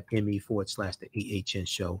 paypal.me/the AHN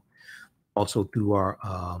show. Also through our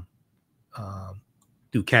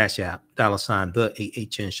through Cash App, $the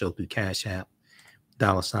AHN show through Cash App, $the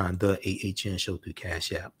AHN show through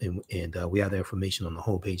Cash App. And we have the information on the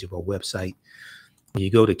homepage of our website. When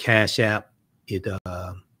you go to Cash App, when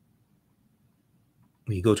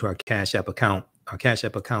you go to our Cash App account, our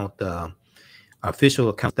official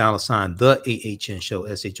account, $the AHN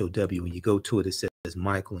show, SHOW. When you go to it, it says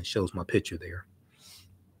Michael and shows my picture there.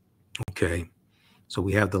 Okay. So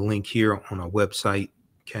we have the link here on our website,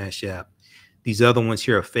 Cash App. These other ones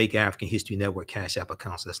here are fake African History Network Cash App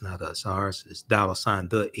accounts. That's not us. Ours is $,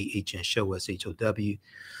 the AHN show, SHOW.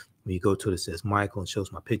 When you go to it, it says Michael and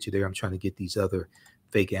shows my picture there. I'm trying to get these other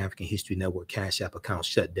fake African History Network Cash App accounts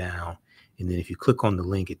shut down. And then if you click on the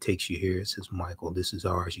link, it takes you here. It says Michael. This is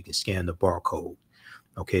ours. You can scan the barcode.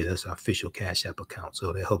 Okay, that's our official Cash App account.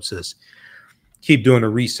 So that helps us keep doing the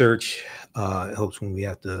research. It helps when we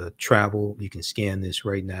have to travel. You can scan this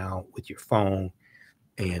right now with your phone,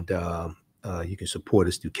 and you can support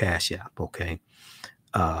us through Cash App, okay?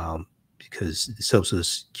 Because this helps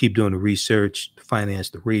us keep doing the research, finance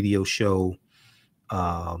the radio show,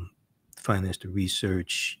 um, finance the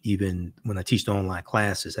research. Even when I teach the online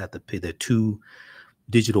classes, I have to pay. There are 2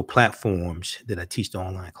 digital platforms that I teach the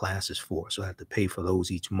online classes for. So I have to pay for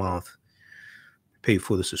those each month, pay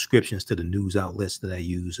for the subscriptions to the news outlets that I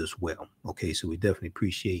use as well. Okay, so we definitely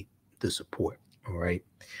appreciate the support. All right.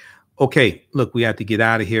 Okay, look, we have to get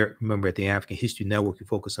out of here. Remember, at the African History Network, we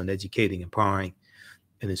focus on educating, empowering,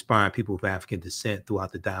 and inspiring people of African descent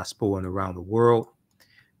throughout the diaspora and around the world.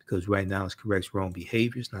 Because right now it's corrects wrong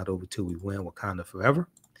behaviors, not over till we win, Wakanda forever.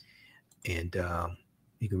 And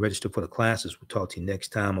you can register for the classes. We'll talk to you next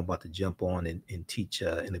time. I'm about to jump on and teach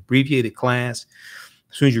an abbreviated class.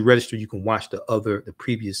 As soon as you register, you can watch the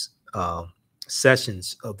previous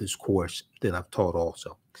sessions of this course that I've taught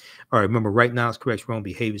also. All right, remember, right now it's corrects wrong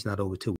behaviors, not over till